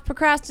it off,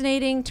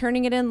 procrastinating,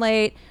 turning it in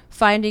late,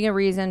 finding a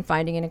reason,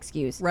 finding an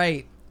excuse.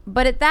 Right.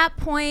 But at that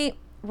point,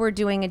 we're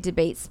doing a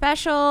debate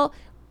special.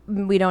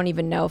 We don't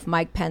even know if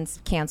Mike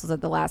Pence cancels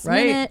at the last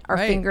minute. Our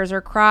fingers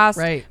are crossed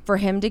for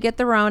him to get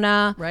the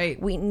Rona.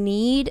 Right. We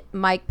need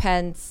Mike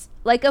Pence.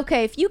 Like,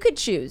 okay, if you could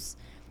choose,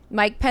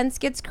 Mike Pence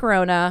gets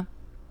Corona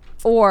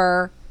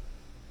or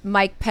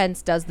Mike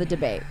Pence does the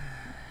debate,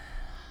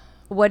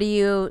 what do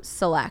you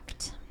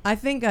select? I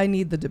think I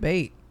need the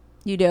debate.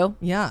 You do?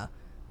 Yeah.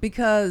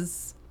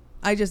 Because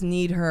I just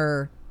need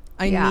her.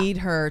 I need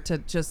her to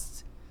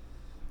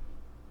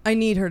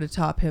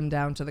top him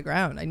down to the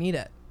ground. I need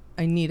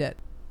it.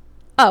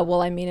 Oh,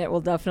 well, I mean, it will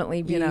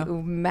definitely be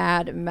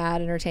mad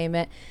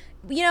entertainment.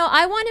 You know,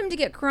 I want him to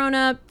get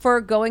Corona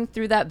for going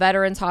through that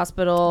veterans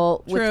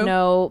hospital with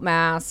no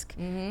mask.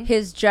 Mm-hmm.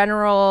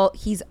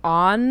 He's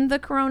on the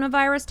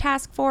coronavirus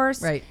task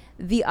force. Right.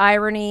 The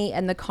irony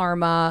and the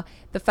karma,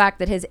 the fact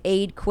that his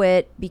aide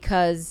quit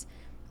because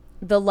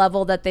the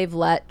level that they've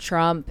let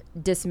Trump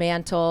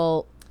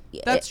dismantle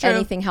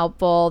anything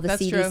helpful, the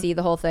CDC,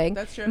 the whole thing.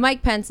 That's true.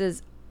 Mike Pence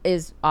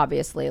is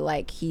obviously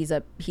like he's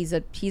a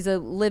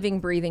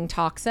living, breathing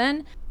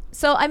toxin.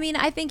 So, I mean,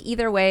 I think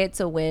either way, it's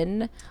a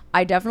win.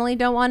 I definitely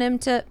don't want him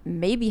to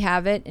maybe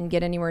have it and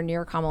get anywhere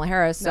near Kamala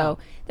Harris. So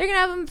they're going to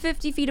have them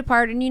 50 feet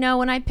apart. And, you know,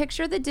 when I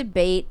picture the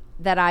debate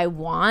that I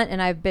want,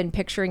 and I've been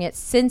picturing it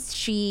since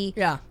she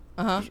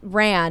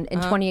ran in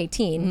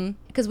 2018,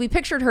 because we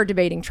pictured her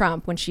debating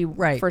Trump when she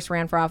first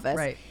ran for office.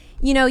 Right.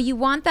 You know, you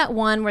want that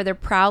one where they're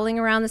prowling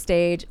around the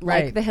stage,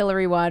 like the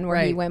Hillary one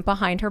where he went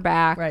behind her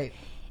back. Right.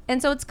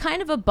 And so it's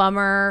kind of a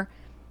bummer,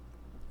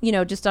 you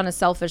know, just on a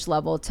selfish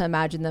level to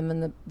imagine them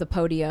in the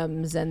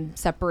podiums and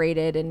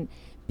separated, and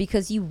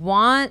because you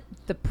want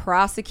the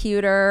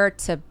prosecutor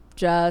to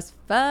just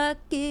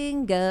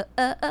fucking go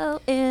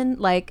in.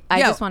 Like,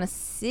 I just want to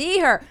see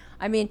her.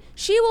 I mean,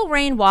 she will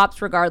rain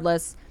wops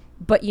regardless,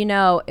 but you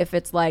know, if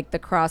it's like the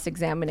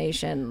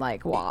cross-examination,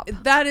 like wop.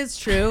 That is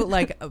true.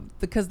 Like,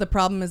 because the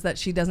problem is that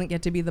she doesn't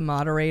get to be the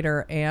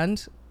moderator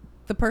and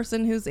the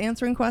person who's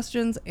answering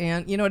questions,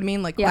 and you know what I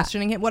mean, like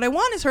questioning him. What I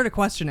want is her to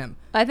question him.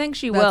 I think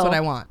she will. That's what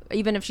I want.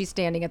 Even if she's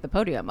standing at the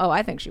podium. Oh,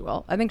 I think she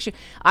will. I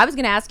was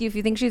going to ask you if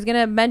you think she's going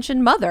to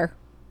mention Mother.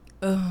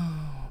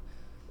 Oh,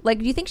 Like,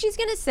 do you think she's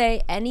gonna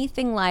say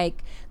anything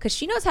like, because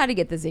she knows how to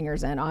get the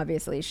zingers in,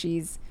 obviously,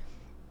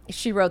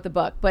 she wrote the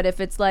book, but if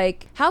it's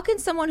like, how can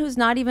someone who's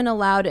not even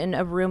allowed in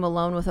a room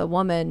alone with a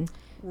woman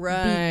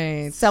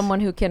Right. be someone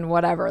who can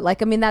whatever?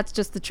 Like, I mean, that's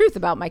just the truth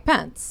about Mike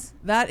Pence.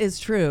 That is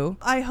true.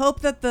 I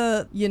hope that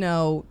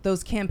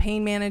those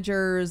campaign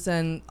managers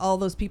and all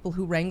those people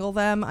who wrangle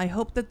them, I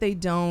hope that they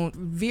don't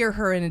veer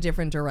her in a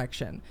different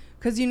direction.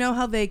 Because you know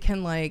how they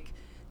can, like,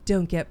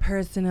 don't get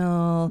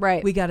personal.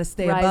 Right. We got to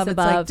stay Rise above. It's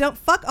like, above. don't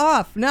fuck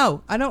off.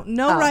 No, I don't.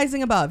 No Oh.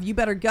 rising above. You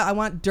better go. I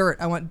want dirt.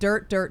 I want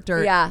dirt, dirt,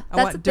 dirt. Yeah, I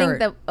that's want the dirt.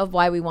 thing of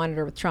why we wanted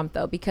her with Trump,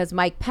 though, because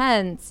Mike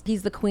Pence,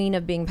 he's the queen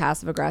of being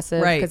passive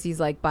aggressive, Right. because he's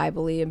like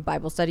Bible-y and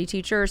Bible study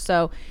teacher,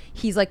 so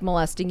he's like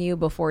molesting you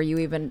before you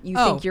even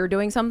think you're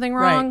doing something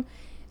wrong. Right.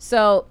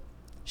 So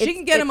She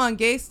can get him on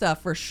gay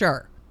stuff for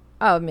sure.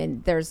 Oh, I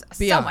mean, there's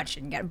Beyond. so much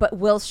she can get, but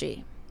will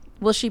she?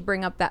 Will she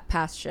bring up that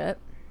past shit?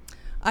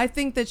 I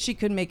think that she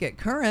could make it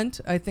current.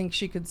 I think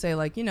she could say,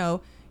 like,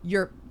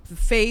 your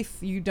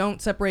faith, you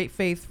don't separate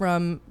faith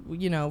from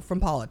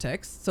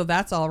politics. So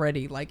that's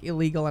already like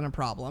illegal and a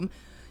problem.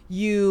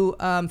 You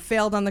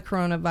failed on the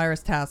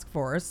coronavirus task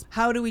force.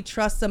 How do we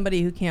trust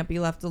somebody who can't be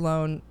left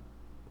alone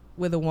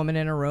with a woman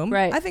in a room?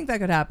 Right. I think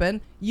that could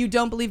happen. You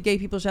don't believe gay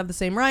people should have the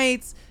same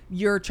rights.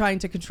 You're trying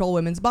to control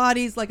women's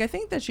bodies. Like, I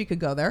think that she could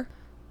go there.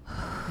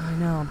 I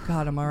know.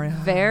 God, I'm already...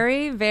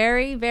 Very,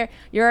 very, very.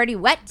 You're already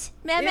wet,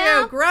 man.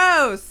 Ew,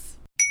 gross.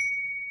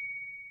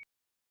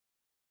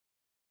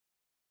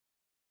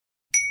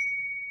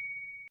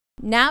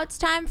 Now it's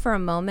time for a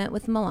moment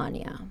with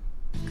Melania.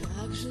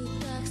 Как же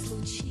так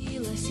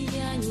случилось,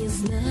 я не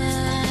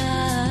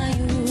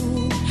знаю.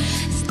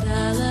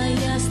 Стала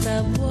я с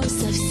тобой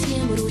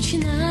совсем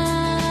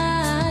ручная.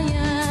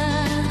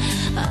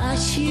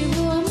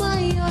 Отчего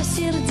мое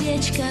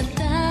сердечко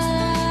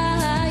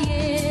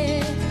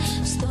тает?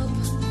 Стоп,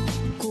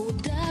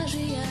 куда же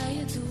я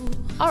иду?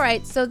 All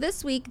right, so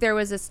this week there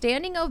was a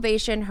standing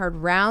ovation heard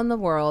round the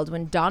world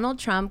when Donald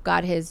Trump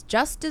got his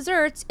just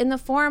desserts in the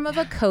form of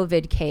a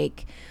COVID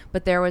cake.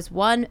 But there was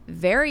one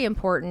very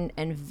important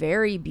and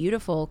very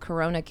beautiful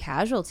corona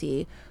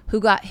casualty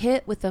who got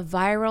hit with the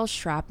viral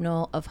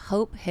shrapnel of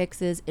Hope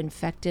Hicks's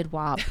infected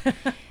wop.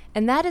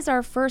 And that is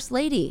our First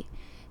Lady.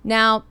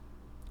 Now,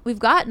 we've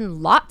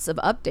gotten lots of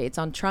updates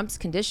on Trump's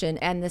condition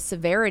and the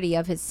severity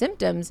of his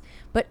symptoms,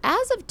 but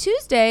as of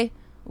Tuesday,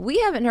 we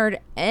haven't heard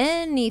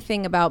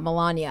anything about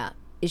Melania.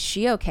 Is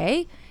she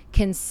okay?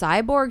 Can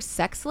cyborg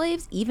sex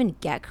slaves even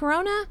get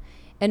corona?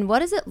 And what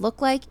does it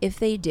look like if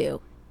they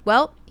do?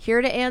 Well,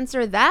 here to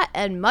answer that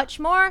and much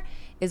more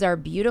is our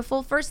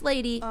beautiful First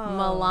Lady,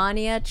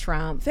 Melania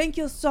Trump. Thank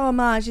you so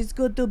much. It's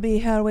good to be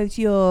here with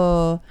you.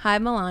 Hi,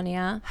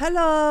 Melania.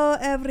 Hello,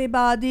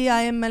 everybody.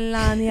 I am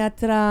Melania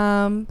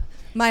Trump.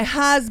 My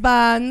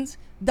husband,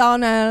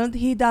 Donald,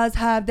 he does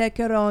have the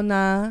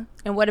corona.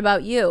 And what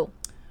about you?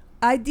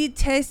 I did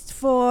test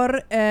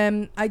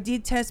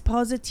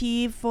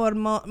positive for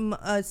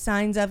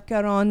signs of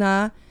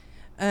corona.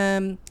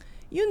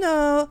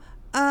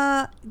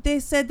 They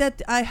said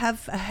that I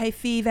have a high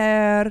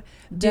fever.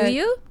 Do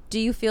you? Do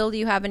you feel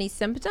you have any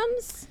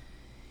symptoms?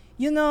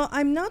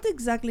 I'm not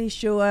exactly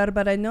sure,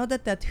 but I know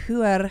that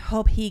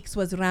Hope Hicks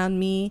was around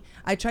me.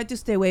 I tried to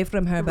stay away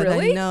from her, but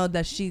Really? I know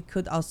that she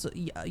could also,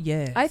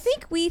 yes. I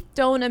think we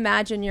don't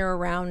imagine you're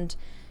around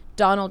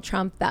Donald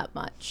Trump that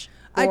much.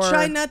 I Or-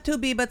 try not to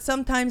be, but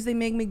sometimes they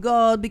make me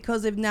go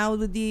because of now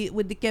with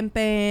the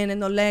campaign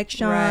and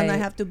election, Right. I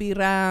have to be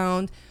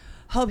around.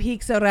 Hope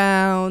Hicks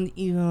around,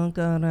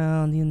 Ivanka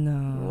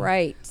around,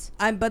 Right.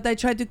 But I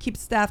try to keep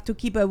staff to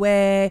keep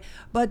away.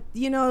 But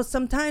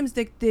sometimes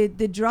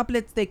the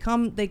droplets they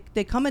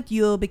come at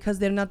you because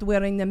they're not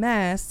wearing the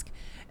mask,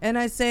 and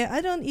I say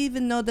I don't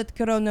even know that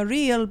corona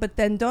real. But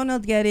then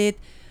Donald get it,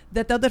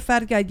 that other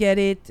fat guy get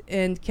it,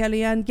 and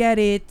Kellyanne get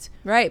it.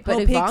 Right, but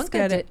Hope Hicks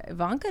get it.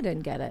 Ivanka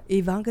didn't get it.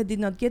 Ivanka did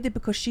not get it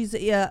because she's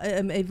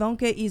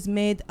Ivanka is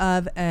made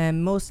of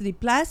mostly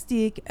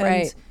plastic and.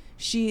 Right.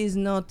 She is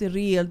not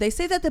real. They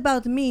say that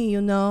about me,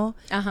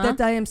 Uh-huh.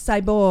 that I am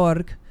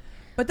cyborg.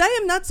 But I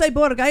am not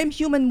cyborg. I am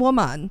human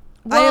woman.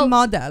 I Well- am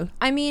model.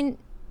 I mean,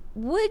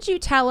 would you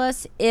tell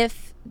us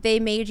if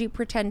they made you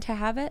pretend to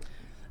have it?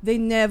 They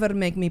never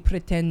make me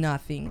pretend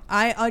nothing.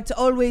 It's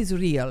always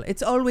real.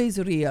 It's always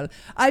real.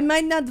 I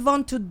might not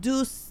want to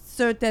do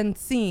certain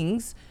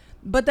things,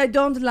 but I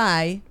don't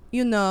lie,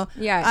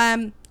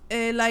 Yeah.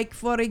 Like,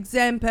 for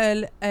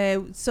example,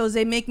 so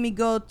they make me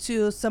go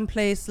to some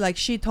place like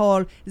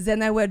shithole,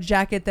 then I wear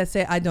jacket that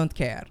say I don't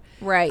care.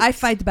 Right. I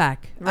fight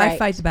back. Right, I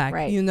fight back,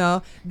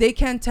 right. They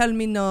can't tell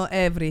me no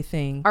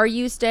everything. Are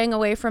you staying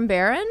away from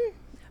Barron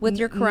with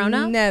your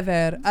corona?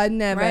 Never. I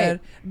never. Right.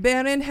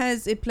 Baron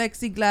has a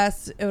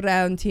plexiglass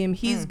around him.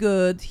 He's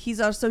good. He's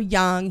also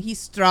young. He's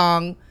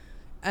strong.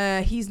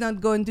 He's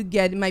not going to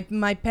get it.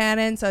 My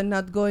parents are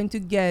not going to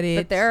get it.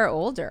 But they're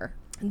older.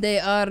 They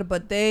are,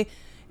 but they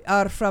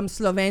are from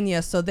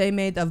Slovenia, so they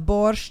made of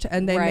borscht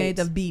and they Right. made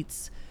of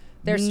beets.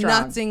 They're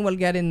strong. Nothing will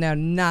get in there.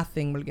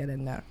 Nothing will get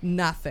in there.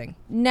 Nothing.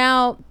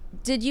 Now,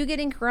 did you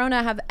getting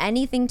corona have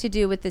anything to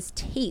do with this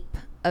tape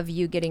of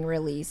you getting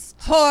released.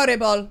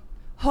 Horrible.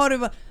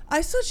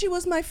 I thought she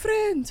was my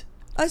friend.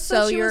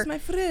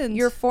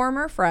 Your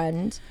former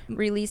friend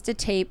released a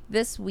tape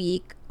this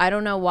week. I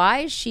don't know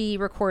why she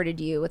recorded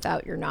you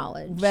without your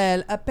knowledge.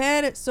 Well,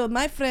 apparently, so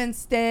my friend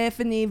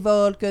Stephanie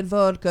Vodka.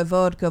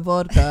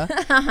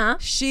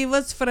 She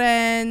was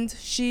friend.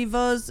 She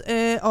was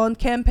on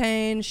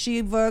campaign.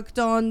 She worked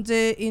on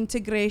the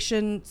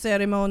integration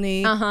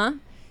ceremony.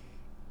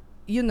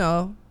 You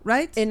know,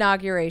 right?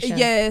 Inauguration.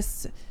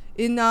 Yes,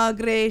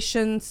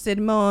 inauguration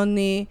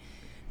ceremony.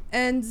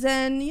 And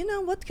then, you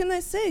know, what can I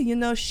say? You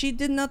know, she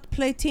did not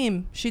play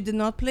team.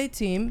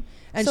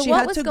 And So she what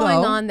had was to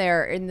going go. on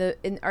there?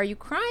 Are you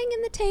crying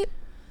in the tape?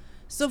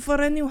 So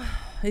for anyone,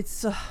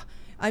 it's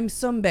I'm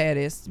so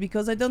embarrassed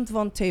because I don't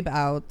want tape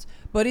out,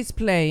 but it's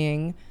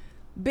playing.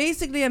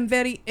 Basically, I'm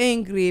very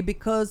angry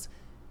because,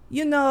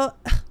 you know,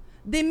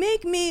 they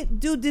make me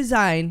do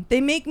design.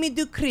 They make me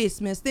do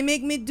Christmas. They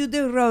make me do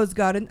the rose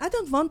garden. I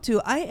don't want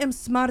to. I am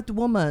smart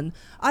woman.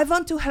 I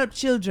want to help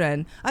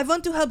children. I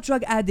want to help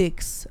drug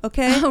addicts.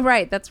 Okay. Oh,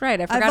 right. That's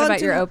right. I forgot want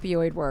about your to-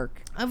 opioid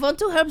work. I want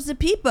to help the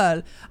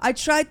people. I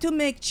try to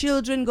make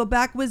children go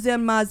back with their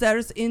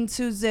mothers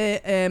into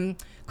the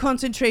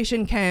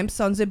concentration camps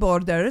on the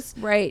borders.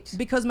 Right.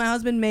 Because my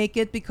husband make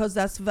it because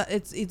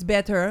it's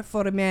better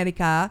for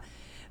America.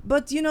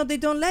 But, you know, they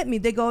don't let me.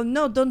 They go,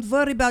 no, don't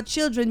worry about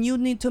children. You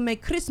need to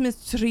make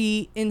Christmas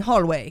tree in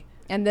hallway.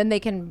 And then they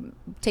can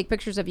take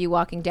pictures of you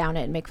walking down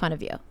it and make fun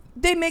of you.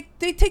 They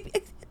take,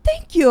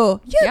 thank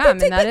you. Yeah, I mean,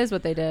 take that is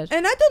what they did.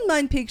 And I don't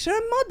mind picture.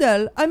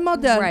 I'm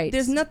model. Right.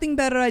 There's nothing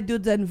better I do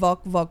than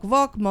walk,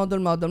 model,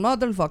 model.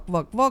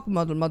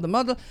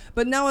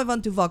 But now I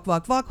want to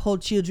walk,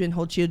 hold children.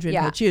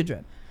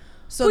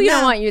 So Well, you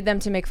don't now- want them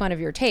to make fun of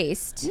your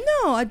taste.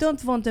 No, I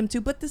don't want them to.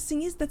 But the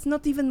thing is, that's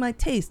not even my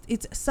taste.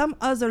 It's some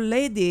other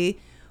lady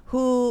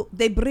who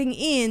they bring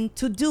in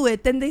to do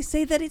it. Then they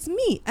say that it's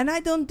me. And I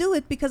don't do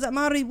it because I'm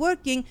already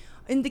working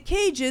in the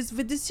cages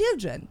with the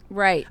children.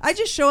 Right. I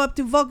just show up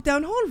to walk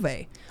down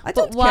hallway. I But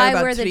don't why care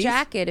about wear the trees.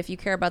 jacket if you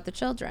care about the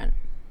children?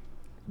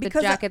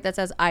 Because the jacket that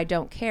says, I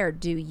don't care,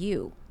 do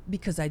you?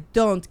 Because I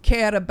don't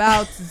care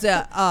about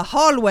the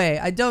hallway.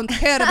 I don't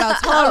care about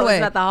hallway.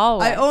 about the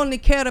hallway. I only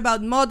care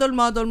about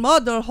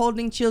model,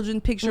 holding children,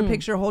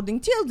 picture,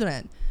 holding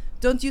children.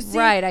 Don't you see?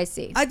 Right, I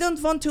see. I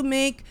don't want to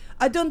make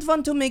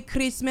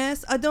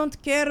Christmas. I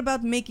don't care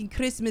about making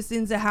Christmas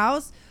in the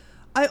house.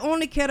 I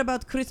only care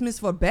about Christmas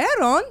for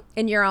Baron.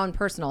 In your own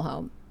personal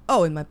home.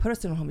 Oh, in my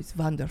personal home, it's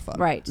wonderful.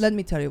 Right. Let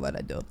me tell you what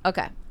I do.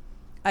 Okay.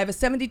 I have a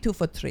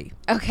 72-foot tree.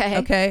 Okay.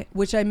 Okay,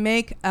 which I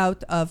make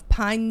out of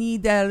pine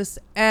needles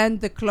and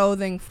the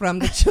clothing from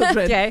the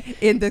children Okay.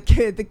 in the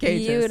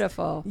cages.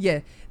 Beautiful. Yeah.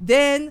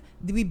 Then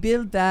we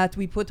build that.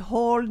 We put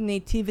whole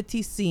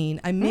nativity scene.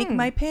 I make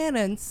my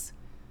parents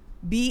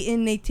be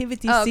in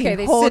nativity Oh, scene okay.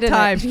 They whole sit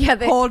time. in it. Yeah,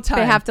 whole time.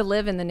 They have to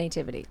live in the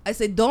nativity. I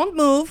say, don't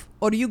move,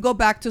 or you go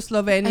back to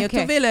Slovenia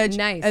Okay, to village,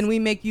 nice. and we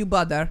make you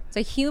butter. It's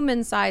a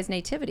human-sized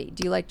nativity.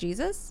 Do you like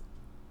Jesus?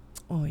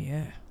 Oh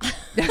yeah.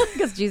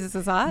 Because Jesus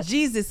is hot.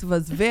 Jesus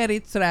was very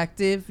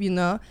attractive, you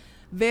know,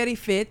 very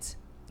fit.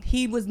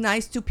 He was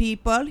nice to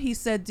people. He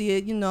said,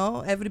 you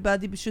know,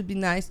 everybody should be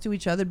nice to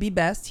each other, be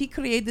best. He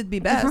created be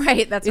best.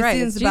 Right, that's It's right.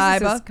 in It's the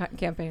Bible. Jesus'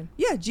 campaign.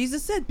 Yeah,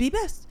 Jesus said, be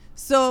best.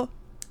 So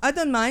I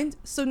don't mind.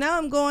 So now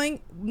I'm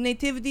going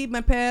nativity.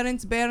 My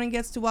parents, Baron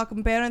gets to walk.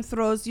 My parent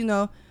throws, you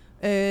know,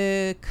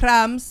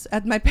 crumbs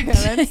at my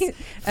parents. Food.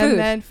 And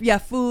then,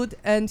 food.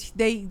 And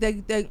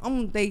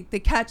they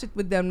catch it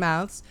with their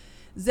mouths.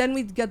 Then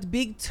we got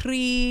big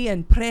tree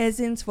and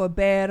presents for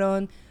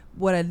Baron.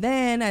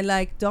 Then I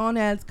like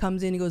Donald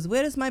comes in. He goes,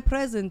 where is my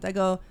present? I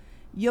go,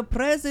 your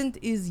present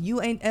is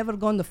you ain't ever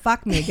going to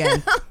fuck me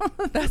again.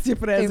 That's your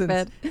present.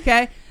 Stupid.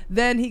 Okay.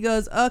 Then he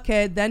goes,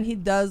 okay. Then he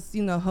does,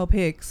 you know, Hope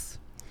Hicks.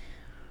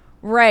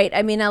 Right.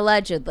 I mean,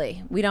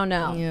 allegedly. We don't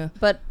know. Yeah.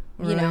 But,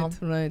 you know.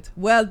 Right.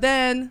 Well,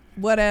 then,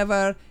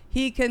 whatever.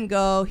 He can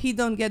go. He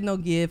don't get no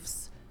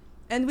gifts.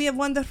 And we have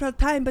wonderful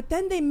time. But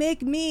then they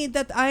make me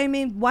that I'm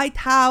a White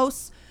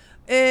House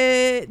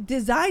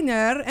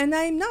designer. And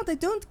I'm not. I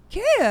don't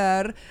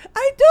care.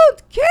 I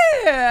don't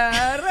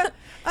care.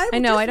 I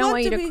know. just I don't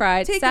want you to be cry.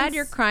 It's taken sad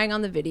you're crying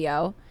on the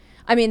video.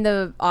 I mean,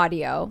 the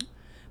audio.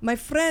 My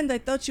friend, I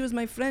thought she was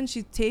my friend.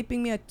 She's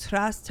taping me. I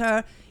trust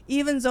her.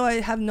 Even though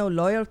I have no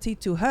loyalty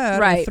to her. I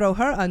Right. throw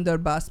her under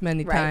bus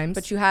many Right. times.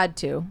 But you had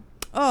to.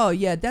 Oh,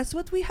 yeah. That's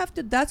what we have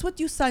to. That's what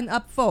you sign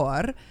up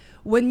for.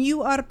 When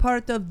you are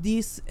part of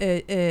this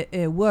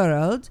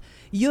world,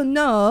 you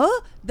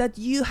know that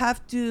you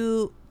have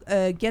to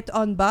get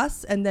on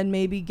bus and then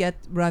maybe get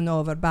run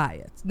over by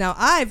it. Now,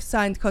 I've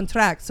signed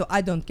contracts, so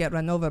I don't get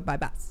run over by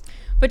bus.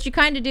 But you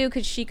kind of do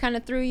because she kind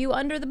of threw you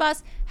under the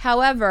bus.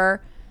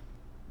 However,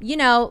 you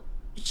know,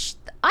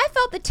 I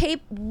felt the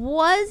tape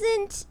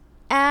wasn't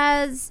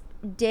as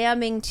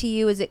damning to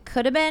you as it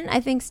could have been. I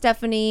think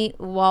Stephanie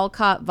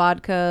Walcott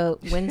Vodka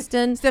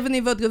Winston.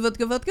 Stephanie, vodka.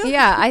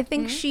 Yeah, I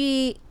think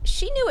she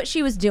knew what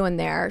she was doing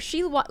there.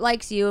 She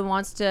likes you and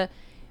wants to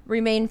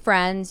remain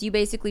friends. You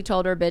basically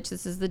told her, bitch,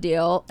 this is the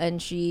deal.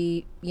 And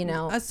she, you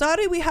know.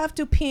 Sorry, we have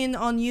to pin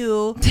on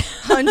you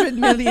 $100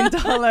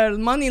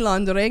 million money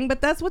laundering,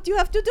 but that's what you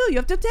have to do. You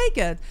have to take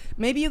it.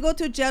 Maybe you go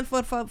to jail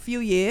for a few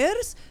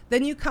years,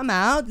 then you come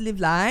out, live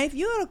life.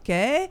 You're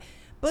okay.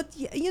 But,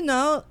 you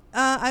know,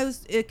 I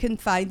was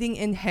confiding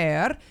in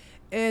her.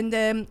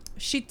 And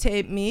she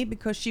taped me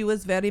because she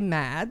was very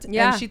mad.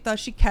 Yeah. And she thought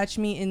she'd catch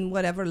me in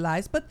whatever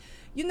lies. But,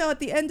 you know, at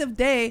the end of the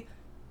day,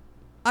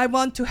 I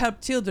want to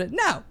help children.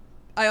 Now,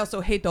 I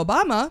also hate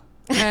Obama.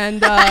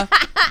 And,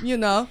 you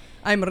know,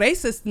 I'm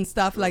racist and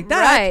stuff like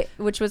that. Right,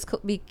 which was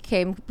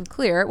became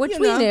clear, which You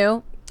we know,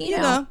 knew. You you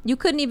know, know. you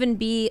couldn't even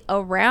be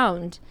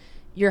around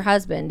your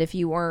husband if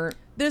you weren't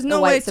There's a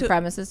no white way to...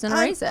 supremacist and a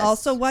I'm racist.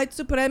 also white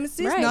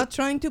supremacist, Right. not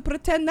trying to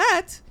pretend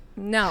that.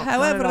 No, not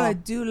However, at all. I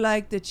do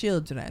like the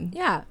children.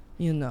 Yeah,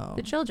 You know.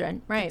 the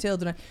children, right.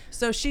 Children.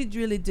 So she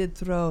really did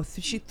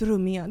she threw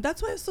me on.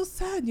 That's why I'm so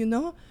sad, you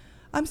know.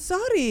 I'm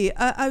sorry.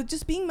 I'm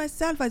just being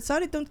myself. I'm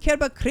sorry. Don't care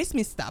about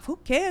Christmas stuff. Who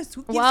cares?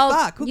 Who gives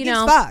fuck? Who you gives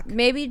know, fuck?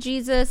 maybe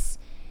Jesus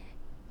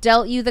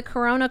dealt you the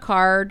Corona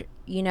card,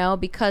 you know,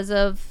 because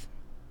of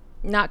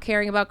not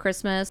caring about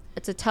Christmas.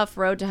 It's a tough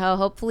road to hoe.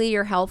 Hopefully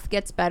your health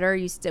gets better.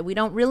 We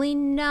don't really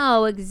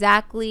know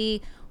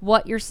exactly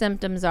what your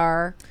symptoms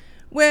are.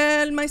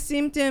 Well, my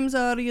symptoms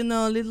are, you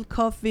know, a little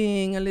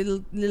coughing, a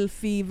little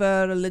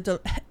fever,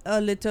 a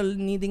little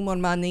needing more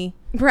money.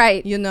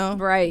 Right. You know,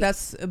 Right.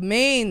 That's a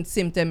main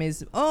symptom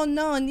is, oh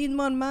no, I need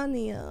more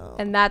money. Oh.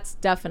 And that's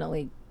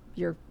definitely,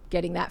 you're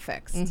getting that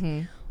fixed.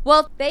 Mm-hmm.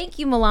 Well, thank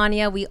you,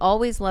 Melania. We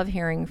always love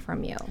hearing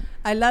from you.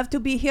 I love to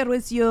be here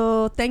with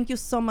you. Thank you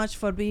so much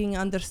for being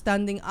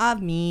understanding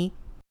of me.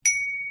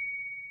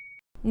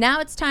 Now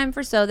it's time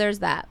for So There's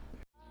That.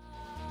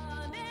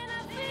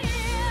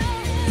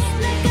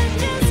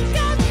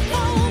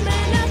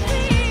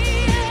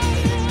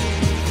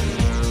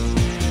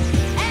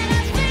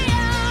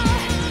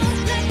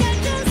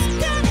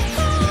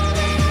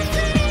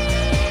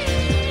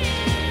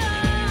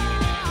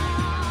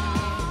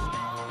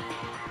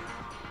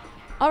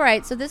 All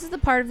right, so this is the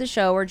part of the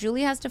show where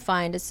Julie has to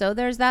find a So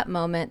There's That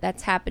moment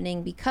that's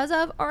happening because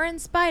of or in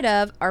spite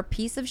of our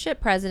piece of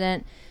shit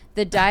president,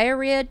 the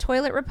diarrhea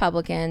toilet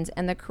Republicans,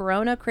 and the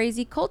Corona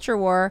crazy culture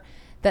war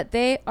that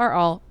they are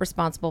all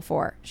responsible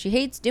for. She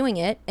hates doing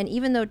it, and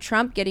even though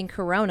Trump getting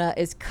Corona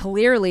is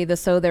clearly the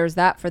So There's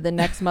That for the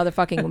next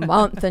motherfucking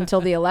month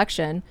until the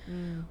election,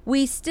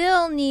 we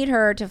still need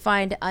her to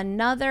find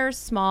another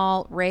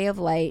small ray of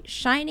light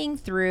shining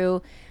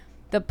through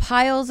the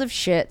piles of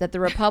shit that the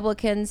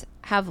Republicans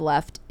have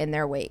left in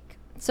their wake.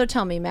 So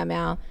tell me,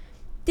 Meow,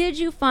 did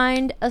you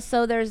find a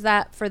So There's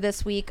That for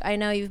this week? I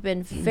know you've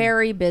been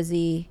very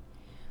busy.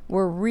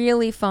 We're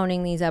really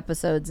phoning these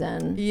episodes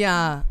in.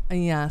 Yeah.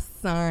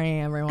 Sorry,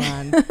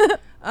 everyone.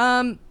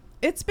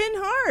 It's been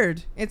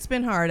hard. It's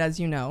been hard, as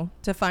you know,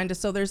 to find a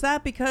So There's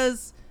That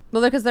because...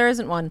 Well, because there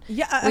isn't one.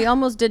 Yeah. We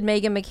almost did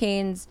Meghan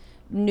McCain's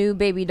new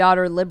baby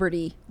daughter,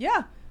 Liberty.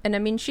 Yeah. And I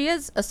mean, she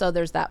is a So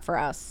There's That for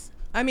us.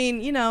 I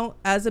mean, you know,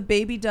 as a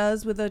baby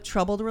does with a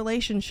troubled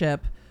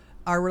relationship,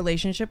 our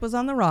relationship was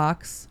on the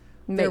rocks.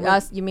 There were-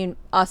 Us, you mean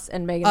us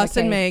and Meghan us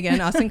McCain. and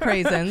Megan, us and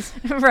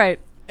Craisins.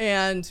 Right.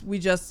 And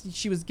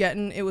she was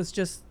getting, it was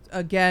just,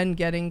 again,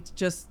 getting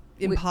just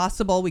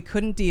impossible. We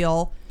couldn't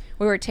deal.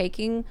 We were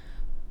taking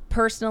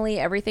personally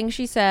everything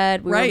she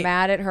said. We Right. were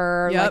mad at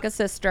her Yep. like a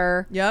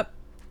sister. Yep.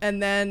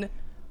 And then,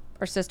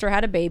 Our sister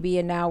had a baby,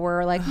 and now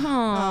we're like,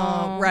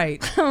 oh,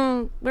 right.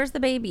 where's the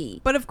baby?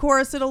 But of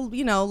course, it'll,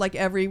 you know, like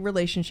every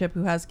relationship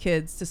who has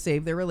kids to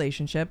save their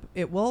relationship,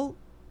 it will.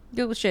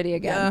 It was shitty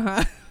again.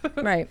 Uh-huh.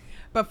 Right.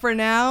 But for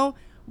now,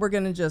 we're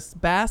going to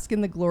just bask in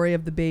the glory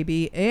of the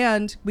baby.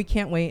 And we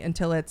can't wait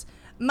until it's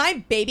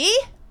my baby.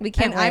 We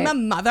can't and I'm wait. a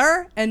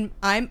mother. And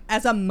I'm,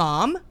 as a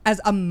mom,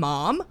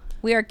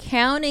 We are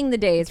counting the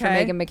days for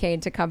Okay. Meghan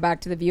McCain to come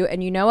back to The View.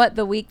 And you know what?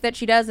 The week that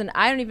she does, and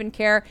I don't even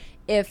care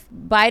if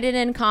Biden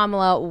and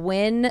Kamala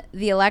win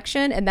the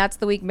election, and that's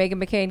the week Meghan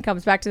McCain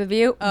comes back to The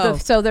View. Oh.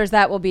 So there's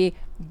that will be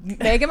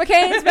Meghan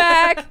McCain's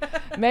back.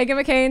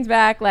 Meghan McCain's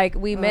back. Like,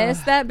 we miss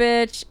that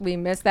bitch. We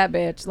miss that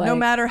bitch. Like, no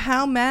matter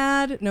how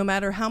mad, no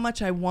matter how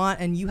much I want,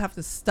 and you have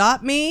to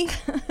stop me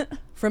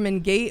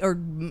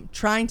from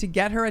trying to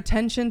get her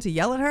attention to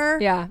yell at her.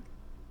 Yeah.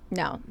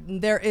 No.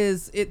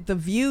 The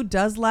View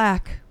does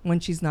lack when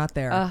she's not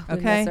there. Oh, we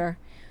okay. miss her.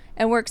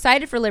 And we're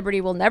excited for Liberty.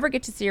 We'll never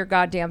get to see her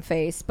goddamn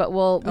face, but we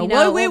well,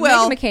 know we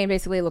will. Meghan McCain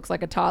basically looks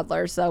like a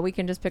toddler, so we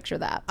can just picture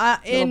that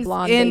little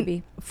blonde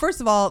baby. First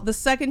of all, the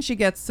second she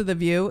gets to The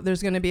View,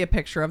 there's going to be a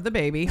picture of the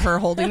baby, her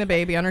holding the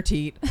baby on her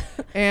teat,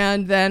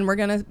 and then we're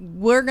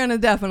gonna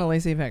definitely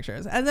see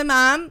pictures. As a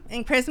mom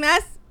in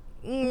Christmas,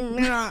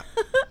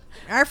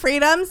 our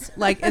freedoms,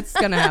 like it's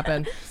gonna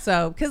happen.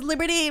 So, because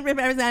liberty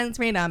represents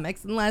freedom,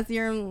 unless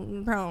you're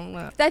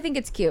I think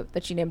it's cute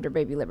that she named her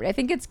baby Liberty. I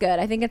think it's good.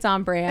 I think it's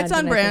on brand. It's on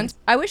and brand.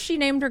 I wish she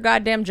named her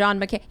goddamn John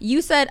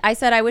McCain. I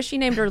said I wish she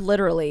named her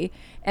literally,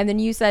 and then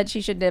you said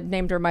she should have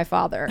named her my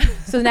father.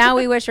 So now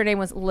we wish her name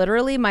was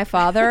literally my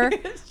father.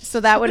 So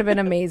that would have been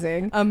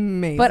amazing.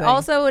 Amazing. But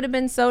also it would have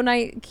been so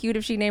cute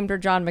if she named her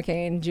John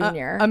McCain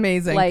Jr.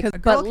 Amazing. 'Cause Like, a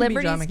girl but can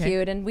be John Liberty's McCain.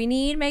 cute, and we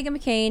need Meghan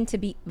McCain to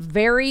be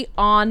very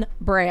on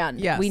brand.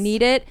 Yes. We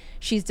need it.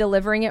 She's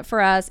delivering it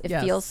for us. It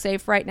Yes. feels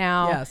safe right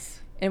now.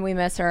 Yes. And we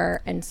miss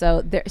her. And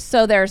so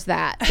there's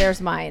that.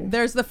 There's mine.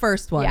 There's the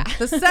first one. Yeah.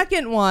 The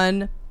second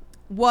one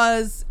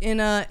was in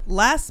a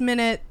last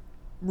minute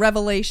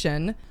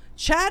revelation.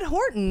 Chad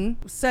Horton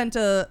sent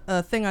a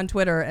thing on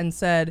Twitter and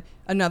said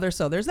another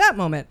So There's That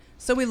moment.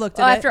 So we looked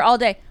at it. After all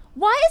day.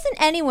 Why isn't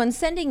anyone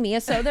sending me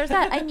a So There's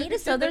That? I need a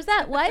So There's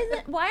That. Why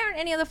aren't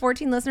any of the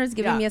 14 listeners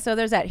giving Yeah. me a So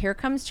There's That? Here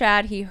comes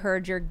Chad. He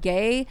heard your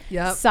gay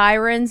Yep.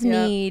 sirens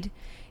Yep. need.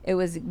 It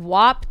was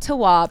wop to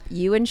wop,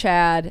 you and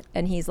Chad,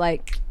 and he's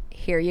like,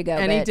 here you go,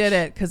 And he bitch. did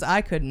it because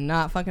I could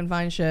not fucking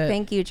find shit.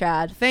 Thank you,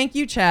 Chad. Thank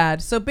you,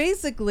 Chad. So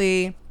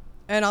basically,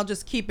 and I'll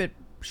just keep it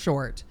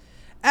short.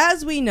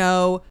 As we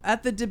know,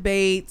 at the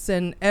debates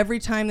and every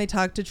time they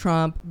talk to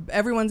Trump,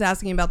 everyone's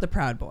asking about the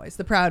Proud Boys.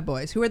 The Proud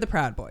Boys. Who are the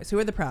Proud Boys? Who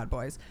are the Proud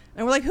Boys?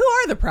 And we're like, who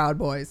are the Proud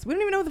Boys? We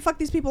don't even know who the fuck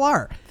these people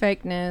are.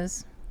 Fake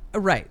news.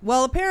 Right.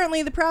 Well,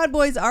 apparently the Proud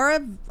Boys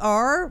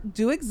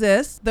do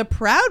exist. The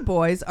Proud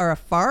Boys are a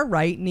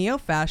far-right,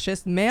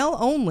 neo-fascist,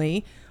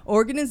 male-only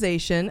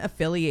organization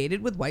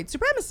affiliated with white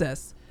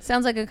supremacists.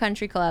 Sounds like a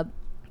country club.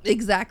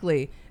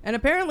 Exactly. And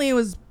apparently it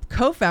was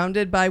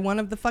co-founded by one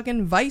of the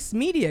fucking Vice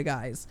media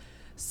guys.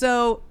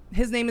 So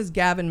his name is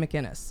Gavin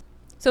McInnes.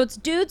 So it's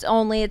dudes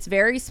only. It's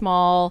very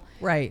small.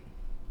 Right.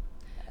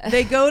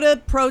 They go to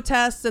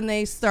protests and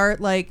they start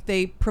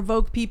they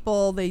provoke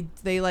people. They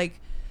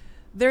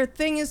their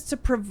thing is to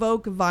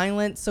provoke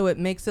violence so it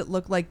makes it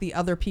look like the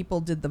other people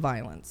did the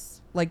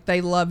violence. Like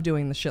they love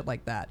doing the shit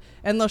like that.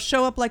 And they'll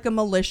show up like a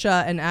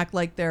militia and act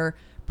like they're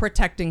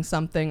protecting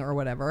something or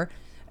whatever.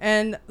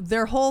 And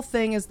their whole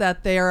thing is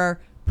that they are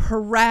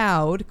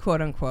proud,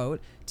 quote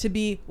unquote, to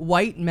be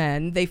white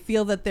men. They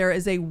feel that there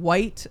is a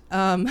white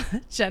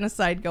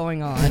genocide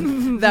going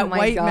on, that my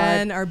white God.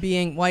 men are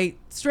being white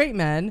straight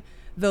men,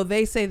 though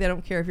they say they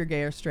don't care if you're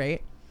gay or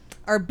straight,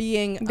 are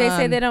being... They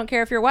say they don't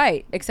care if you're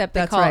white, except they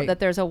That's call right. it that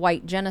there's a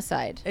white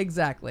genocide.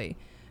 Exactly.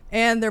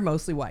 And they're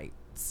mostly white.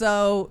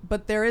 So,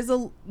 but there is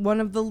one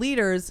of the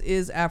leaders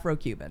is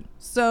Afro-Cuban.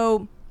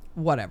 So,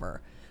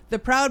 whatever. The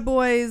Proud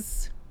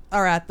Boys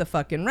are at the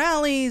fucking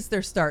rallies.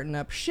 They're starting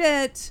up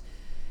shit.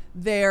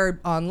 They're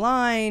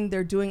online.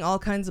 They're doing all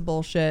kinds of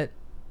bullshit.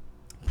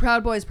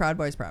 Proud Boys, Proud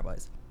Boys, Proud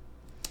Boys.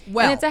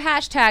 Well, And it's a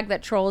hashtag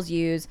that trolls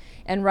use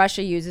and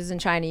Russia uses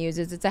and China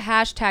uses. It's a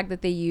hashtag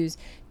that they use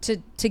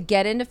to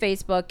get into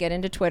Facebook, get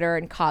into Twitter,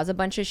 and cause a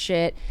bunch of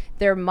shit.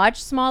 They're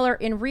much smaller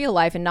in real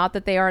life, and not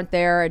that they aren't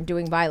there and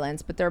doing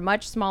violence, but they're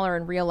much smaller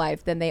in real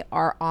life than they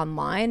are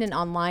online. And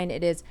online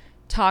it is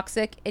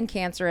toxic and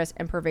cancerous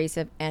and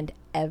pervasive and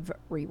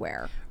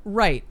everywhere.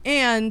 right.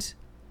 And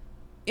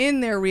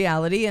in their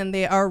reality, and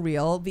they are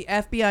real, the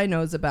FBI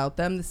knows about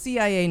them. The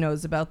CIA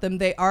knows about them.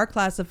 They are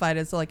classified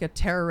as like a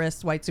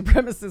terrorist white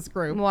supremacist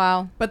group.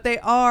 Wow. But they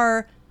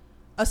are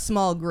a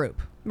small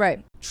group.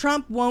 Right.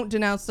 Trump won't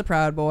denounce the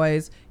Proud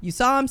Boys. You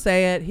saw him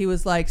say it. He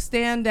was like,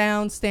 stand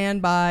down,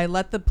 stand by,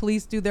 let the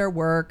police do their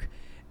work,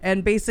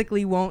 and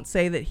basically won't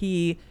say that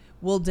he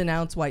will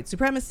denounce white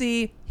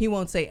supremacy. He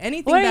won't say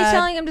anything What are bad. you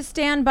telling them to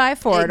stand by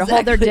for? To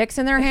hold their Exactly. dicks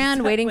in their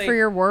hand, waiting Exactly. for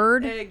your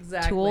word?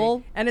 Exactly.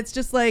 Tool? And it's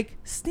just like,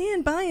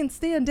 stand by and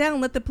stand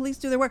down, let the police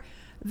do their work.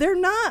 They're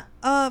not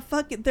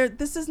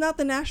this is not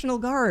the National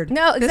Guard.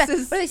 No, This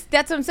exactly. is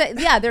That's what I'm saying.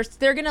 Yeah,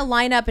 they're gonna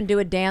line up and do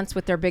a dance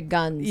with their big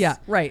guns. yeah,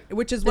 right.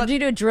 Which is They're what gonna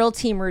do a drill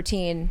team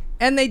routine.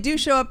 and they do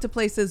show up to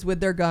places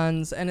with their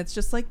guns, and it's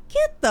just like,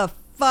 get the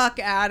fuck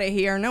out of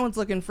here. No one's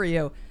looking for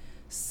you.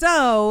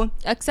 So,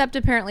 Except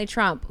apparently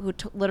Trump, who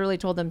literally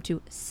told them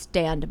to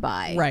stand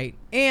by. right.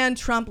 And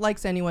Trump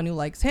likes anyone who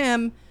likes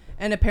him,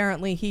 and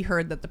apparently he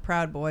heard that the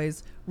Proud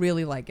Boys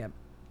really like him.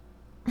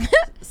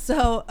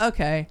 So,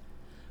 okay.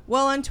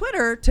 Well, on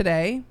Twitter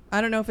today, I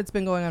don't know if it's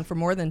been going on for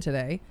more than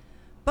today,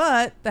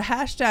 but the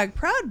hashtag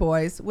Proud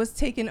Boys was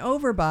taken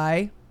over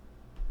by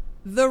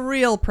the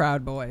real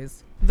Proud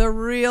Boys. The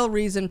real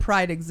reason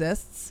pride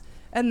exists,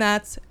 and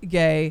that's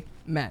gay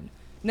men.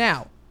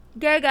 Now,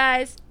 Gay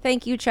guys.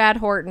 Thank you, Chad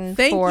Horton.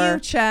 thank for you,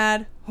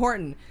 Chad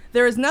Horton.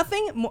 There is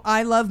nothing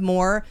I love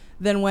more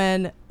than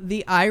when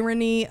the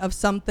irony of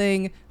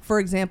something,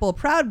 for example,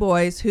 Proud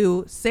Boys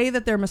who say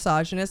that they're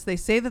misogynists, they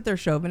say that they're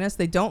chauvinists,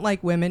 they don't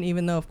like women,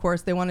 even though, of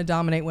course, they want to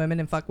dominate women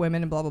and fuck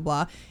women and blah, blah,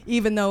 blah,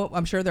 even though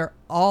I'm sure they're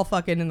all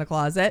fucking in the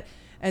closet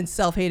and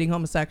self-hating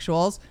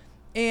homosexuals.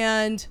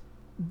 And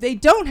they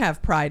don't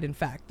have pride. In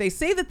fact, they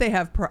say that they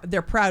have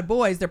they're proud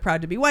boys, they're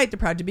proud to be white, they're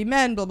proud to be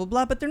men, blah blah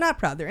blah, but they're not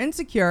proud. They're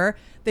insecure.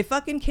 They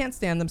fucking can't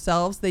stand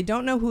themselves. They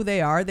don't know who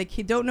they are. They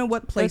don't know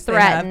what place They're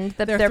they threatened.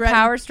 have. Their threatened.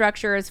 power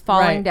structure is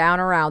falling Right. down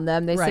around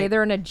them. They say Right.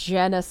 they're in a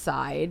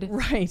genocide.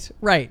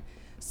 Right.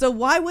 So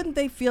why wouldn't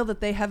they feel that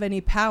they have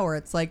any power?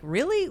 It's like,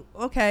 really?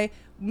 Okay.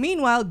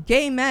 Meanwhile,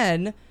 gay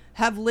men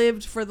have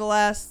lived for the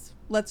last,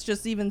 let's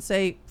just even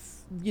say,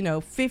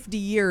 50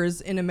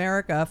 years in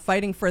America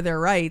fighting for their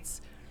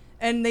rights.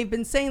 And they've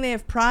been saying they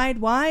have pride.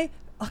 Why?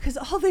 Because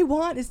all they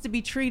want is to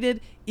be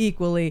treated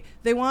equally.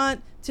 They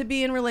want to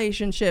be in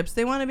relationships.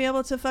 They want to be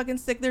able to fucking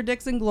stick their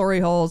dicks in glory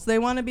holes. They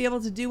want to be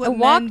able to do what And men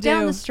walk do.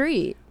 down the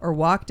street. Or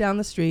walk down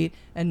the street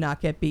and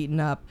not get beaten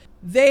up.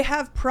 They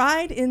have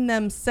pride in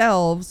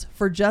themselves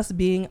for just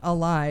being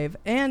alive,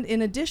 and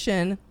in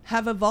addition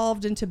have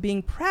evolved into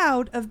being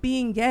proud of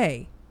being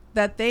gay.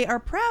 That they are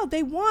proud.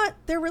 They want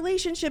their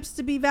relationships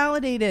to be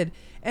validated.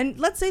 And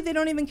let's say they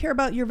don't even care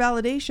about your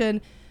validation.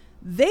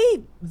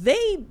 They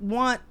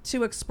want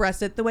to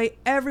express it the way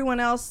everyone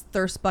else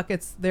thirst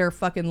buckets their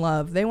fucking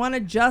love. They want to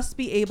just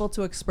be able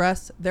to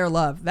express their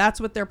love. That's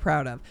what they're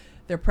proud of.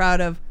 They're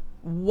proud of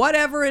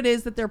whatever it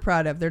is that they're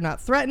proud of. They're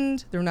not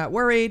threatened. They're not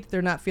worried.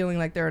 They're not feeling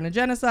like they're in a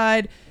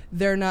genocide.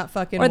 They're not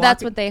fucking Or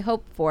that's walking- what they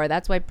hope for.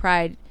 That's why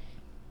pride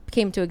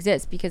came to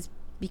exist,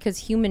 because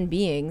human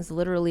beings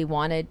literally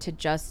wanted to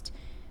just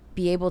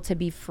be able to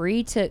be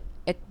free to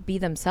be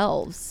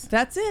themselves.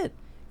 That's it.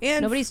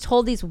 And Nobody's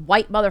told these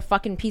white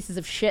motherfucking pieces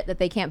of shit that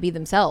they can't be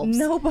themselves.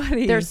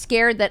 nobody. They're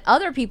scared that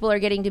other people are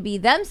getting to be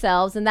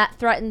themselves, and that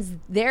threatens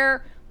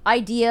their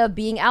idea of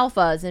being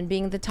alphas and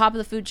being the top of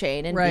the food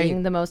chain and Right.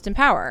 being the most in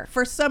power.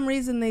 For some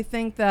reason they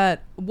think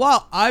that,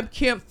 well, I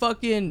can't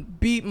fucking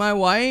beat my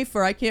wife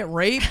or I can't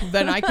rape,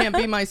 then I can't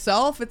be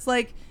myself. It's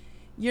like,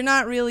 you're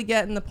not really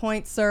getting the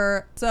point,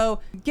 sir.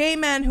 So gay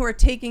men who are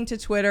taking to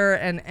Twitter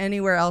and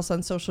anywhere else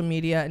on social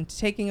media and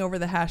taking over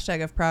the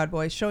hashtag of Proud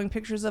Boys, showing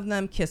pictures of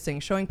them kissing,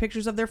 showing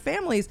pictures of their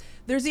families.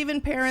 There's even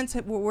parents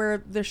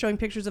where they're showing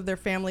pictures of their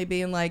family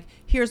being like,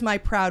 here's my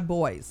proud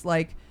boys.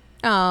 Like,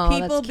 Oh,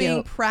 people that's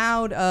being cute.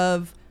 proud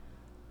of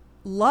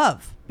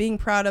love, being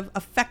proud of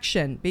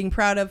affection, being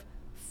proud of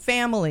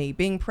family,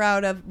 being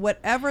proud of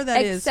whatever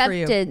that is for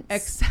you. Acceptance.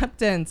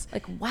 Acceptance.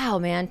 Like, wow,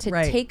 man, to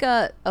Right. take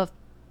a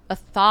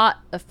thought,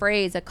 a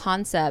phrase, a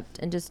concept,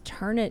 and just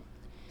turn it.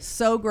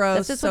 So gross,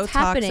 That's just so what's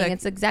toxic. happening.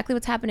 It's exactly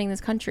what's happening in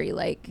this country.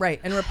 Like, Right.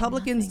 And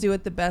Republicans do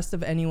it the best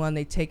of anyone.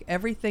 They take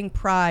everything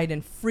pride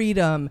and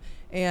freedom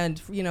and,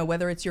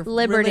 whether it's your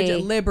Liberty.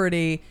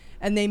 liberty,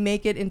 and they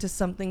make it into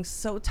something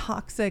so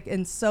toxic.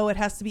 And so it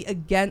has to be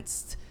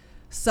against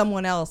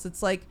someone else.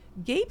 It's like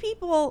gay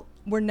people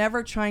were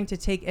never trying to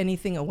take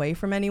anything away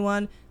from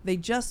anyone. They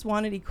just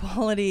wanted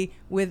equality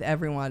with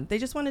everyone. They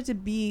just wanted to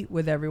be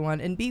with everyone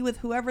and be with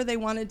whoever they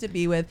wanted to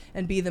be with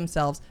and be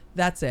themselves.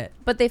 That's it.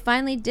 but they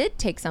finally did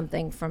take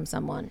something from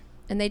someone,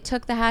 and they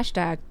took the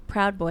hashtag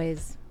Proud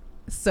Boys.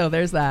 So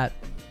there's that.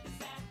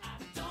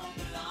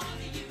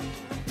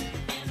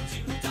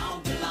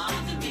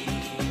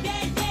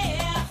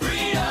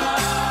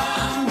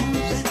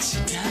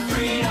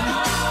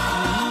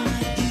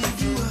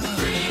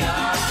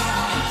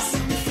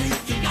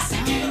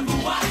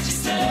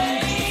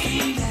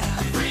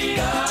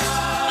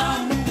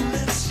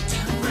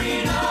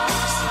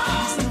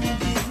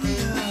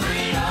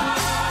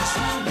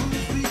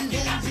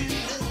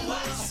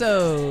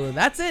 So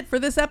that's it for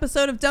this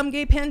episode of Dumb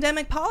Gay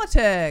Pandemic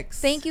Politics.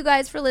 Thank you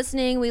guys for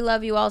listening. We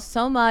love you all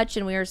so much,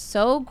 and we are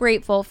so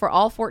grateful for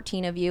all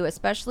 14 of you,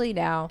 especially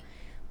now.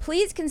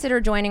 Please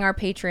consider joining our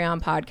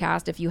Patreon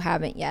podcast if you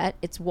haven't yet.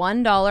 It's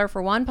 $1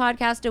 for one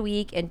podcast a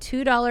week and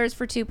 $2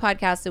 for two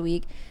podcasts a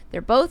week.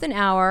 They're both an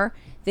hour.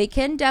 They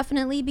can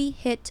definitely be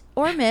hit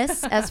or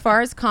miss as far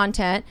as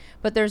content,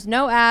 but there's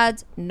no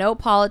ads, no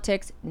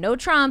politics, no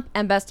Trump,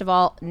 and best of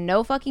all,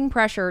 no fucking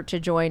pressure to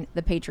join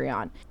the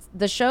Patreon.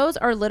 The shows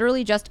are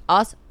literally just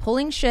us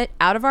pulling shit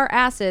out of our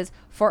asses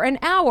for an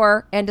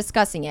hour and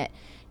discussing it.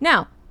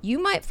 Now, you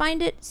might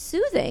find it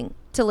soothing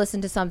to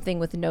listen to something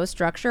with no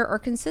structure or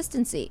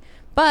consistency.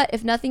 But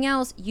if nothing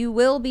else, you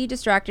will be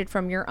distracted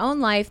from your own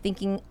life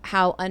thinking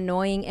how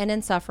annoying and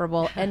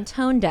insufferable and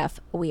tone deaf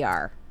we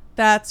are.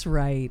 That's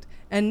right.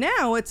 And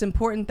now it's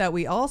important that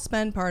we all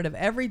spend part of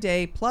every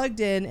day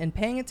plugged in and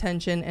paying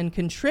attention and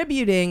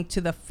contributing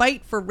to the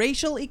fight for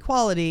racial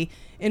equality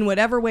in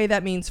whatever way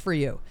that means for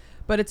you.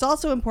 But it's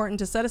also important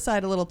to set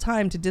aside a little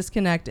time to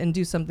disconnect and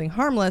do something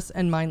harmless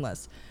and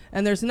mindless.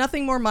 And there's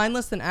nothing more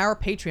mindless than our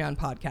Patreon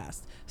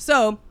podcast.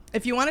 So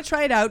if you want to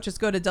try it out, just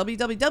go to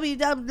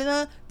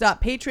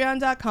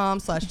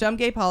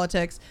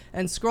www.patreon.com/dumbgaypolitics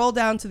and scroll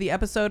down to the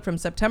episode from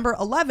September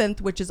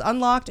 11th, which is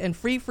unlocked and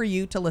free for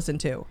you to listen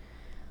to.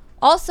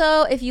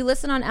 Also, if you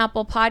listen on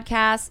Apple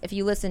Podcasts, if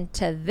you listen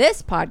to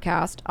this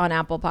podcast on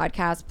Apple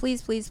Podcasts,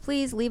 please, please,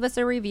 please leave us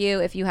a review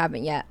if you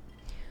haven't yet.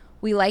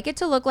 We like it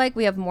to look like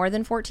we have more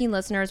than 14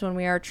 listeners when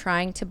we are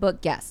trying to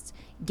book guests.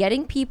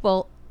 Getting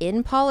people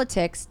in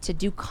politics to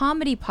do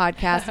comedy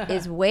podcasts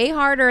is way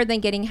harder than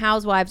getting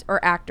housewives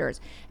or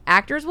actors.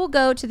 Actors will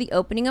go to the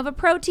opening of a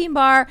protein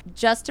bar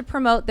just to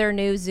promote their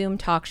new Zoom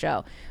talk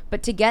show.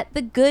 But to get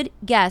the good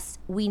guests,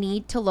 we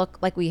need to look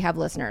like we have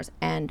listeners,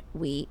 and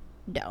we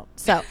don't.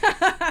 So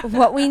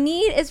what we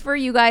need is for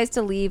you guys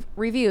to leave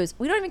reviews.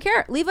 We don't even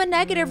care. Leave a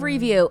negative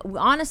review.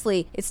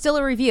 Honestly, it's still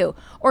a review.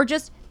 Or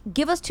just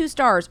give us 2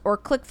 stars, or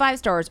click 5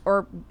 stars,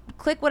 or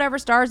click whatever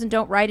stars and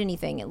don't write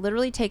anything. It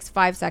literally takes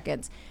 5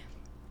 seconds.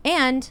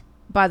 And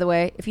by the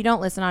way, if you don't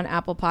listen on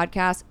Apple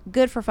Podcasts,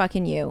 good for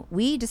fucking you.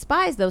 We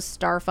despise those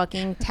star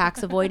fucking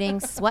tax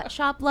avoiding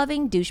sweatshop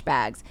loving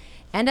douchebags.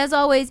 And as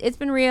always, it's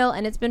been real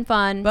and it's been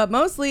fun. But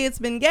mostly it's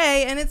been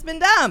gay and it's been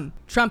dumb.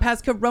 Trump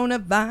has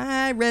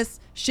coronavirus.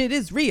 Shit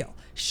is real.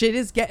 Shit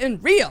is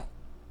getting real.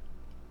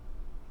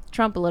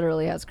 Trump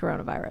literally has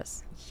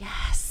coronavirus.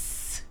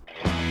 Yes.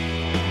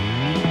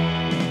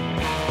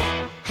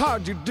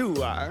 How'd you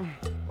do, I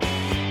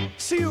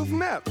see you've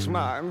met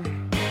my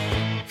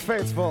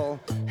faithful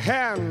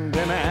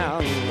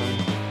hand-in-hand.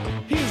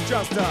 He's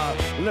just a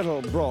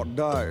little brought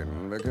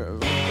down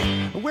because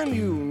when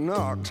you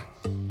knocked,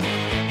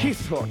 he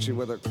thought you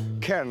were the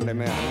candy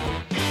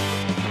man.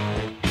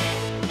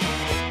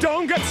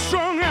 Don't get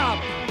strung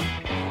up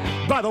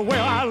by the way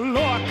I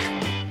look.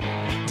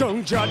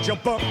 Don't judge a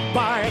book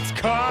by its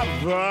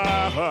cover.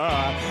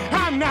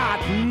 I'm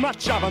not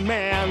much of a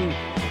man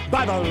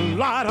by the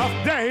light of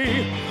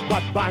day,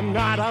 but by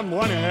night I'm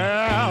one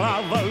hell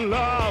of a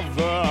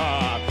lover.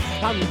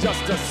 I'm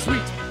just a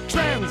sweet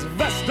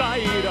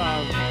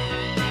transvestite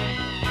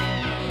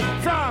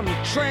from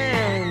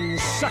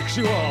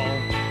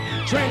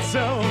transsexual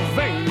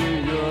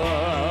Transylvania.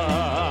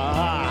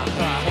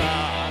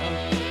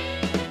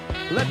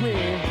 Let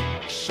me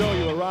show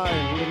you a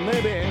rhyme and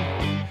maybe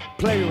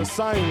play you a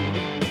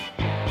sign.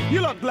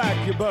 You look like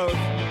you're both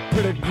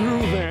pretty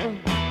groovy.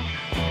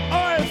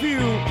 Or if you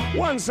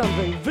want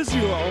something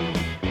visual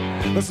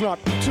that's not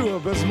too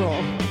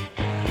abysmal,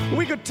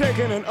 we could take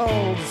in an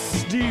old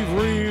Steve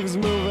Reeves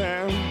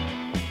movie.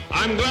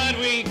 I'm glad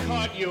we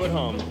caught you at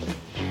home.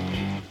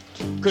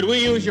 Could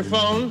we use your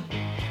phone?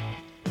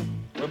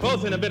 We're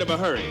both in a bit of a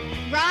hurry.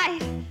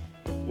 Right.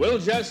 We'll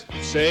just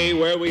say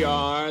where we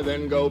are,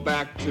 then go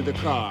back to the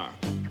car.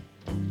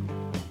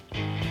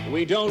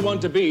 We don't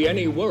want to be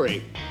any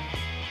worry.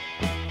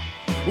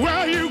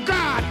 Well, you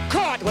got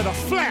caught with a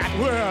flat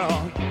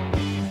world.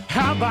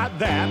 How about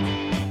that?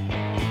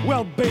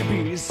 Well,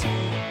 babies,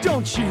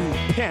 don't you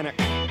panic.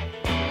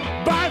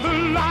 By the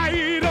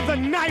light of the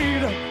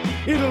night,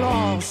 it'll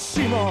all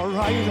seem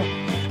alright.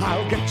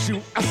 I'll get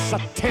you a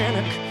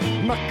satanic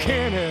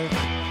mechanic.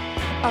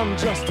 I'm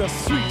just a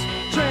sweet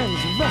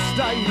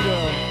transvestite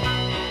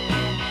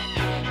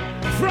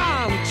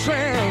from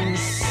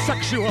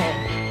transsexual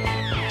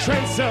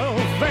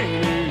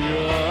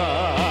Transylvania.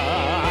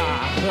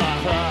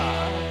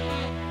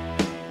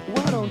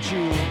 Why don't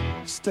you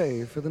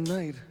stay for the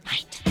night?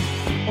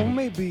 Or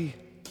maybe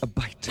a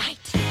bite.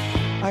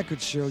 I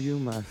could show you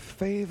my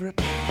favorite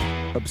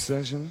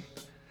obsession.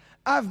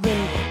 I've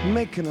been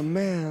making a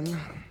man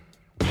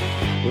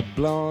with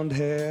blonde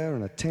hair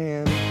and a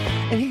tan,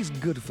 and he's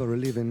good for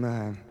relieving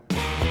my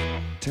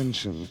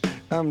tension.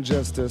 I'm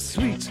just a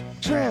sweet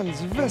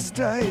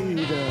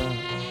transvestite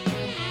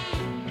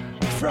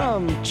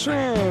from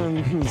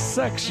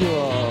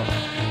transsexual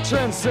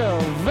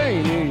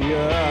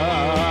Transylvania.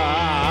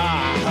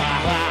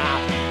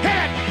 Hit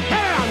it!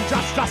 I'm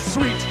just a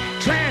sweet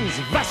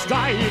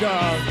transvestite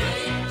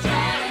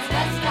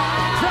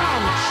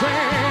from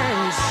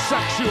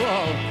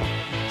transsexual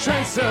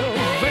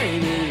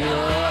Transylvania.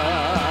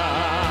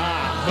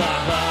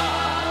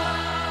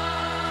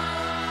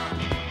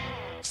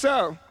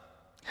 So,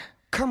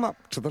 come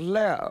up to the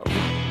lab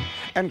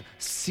and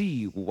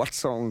see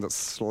what's on the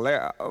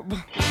slab.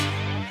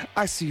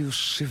 I see you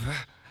shiver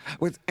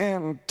with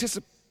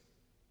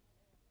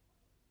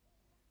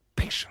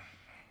anticipation.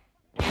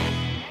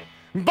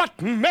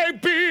 But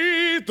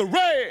maybe the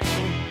rain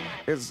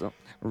is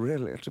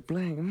really to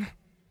blame.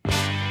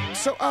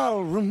 So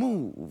I'll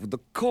remove the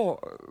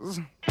cause.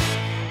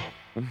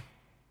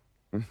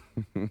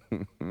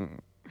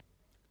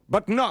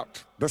 But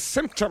not the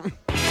symptom.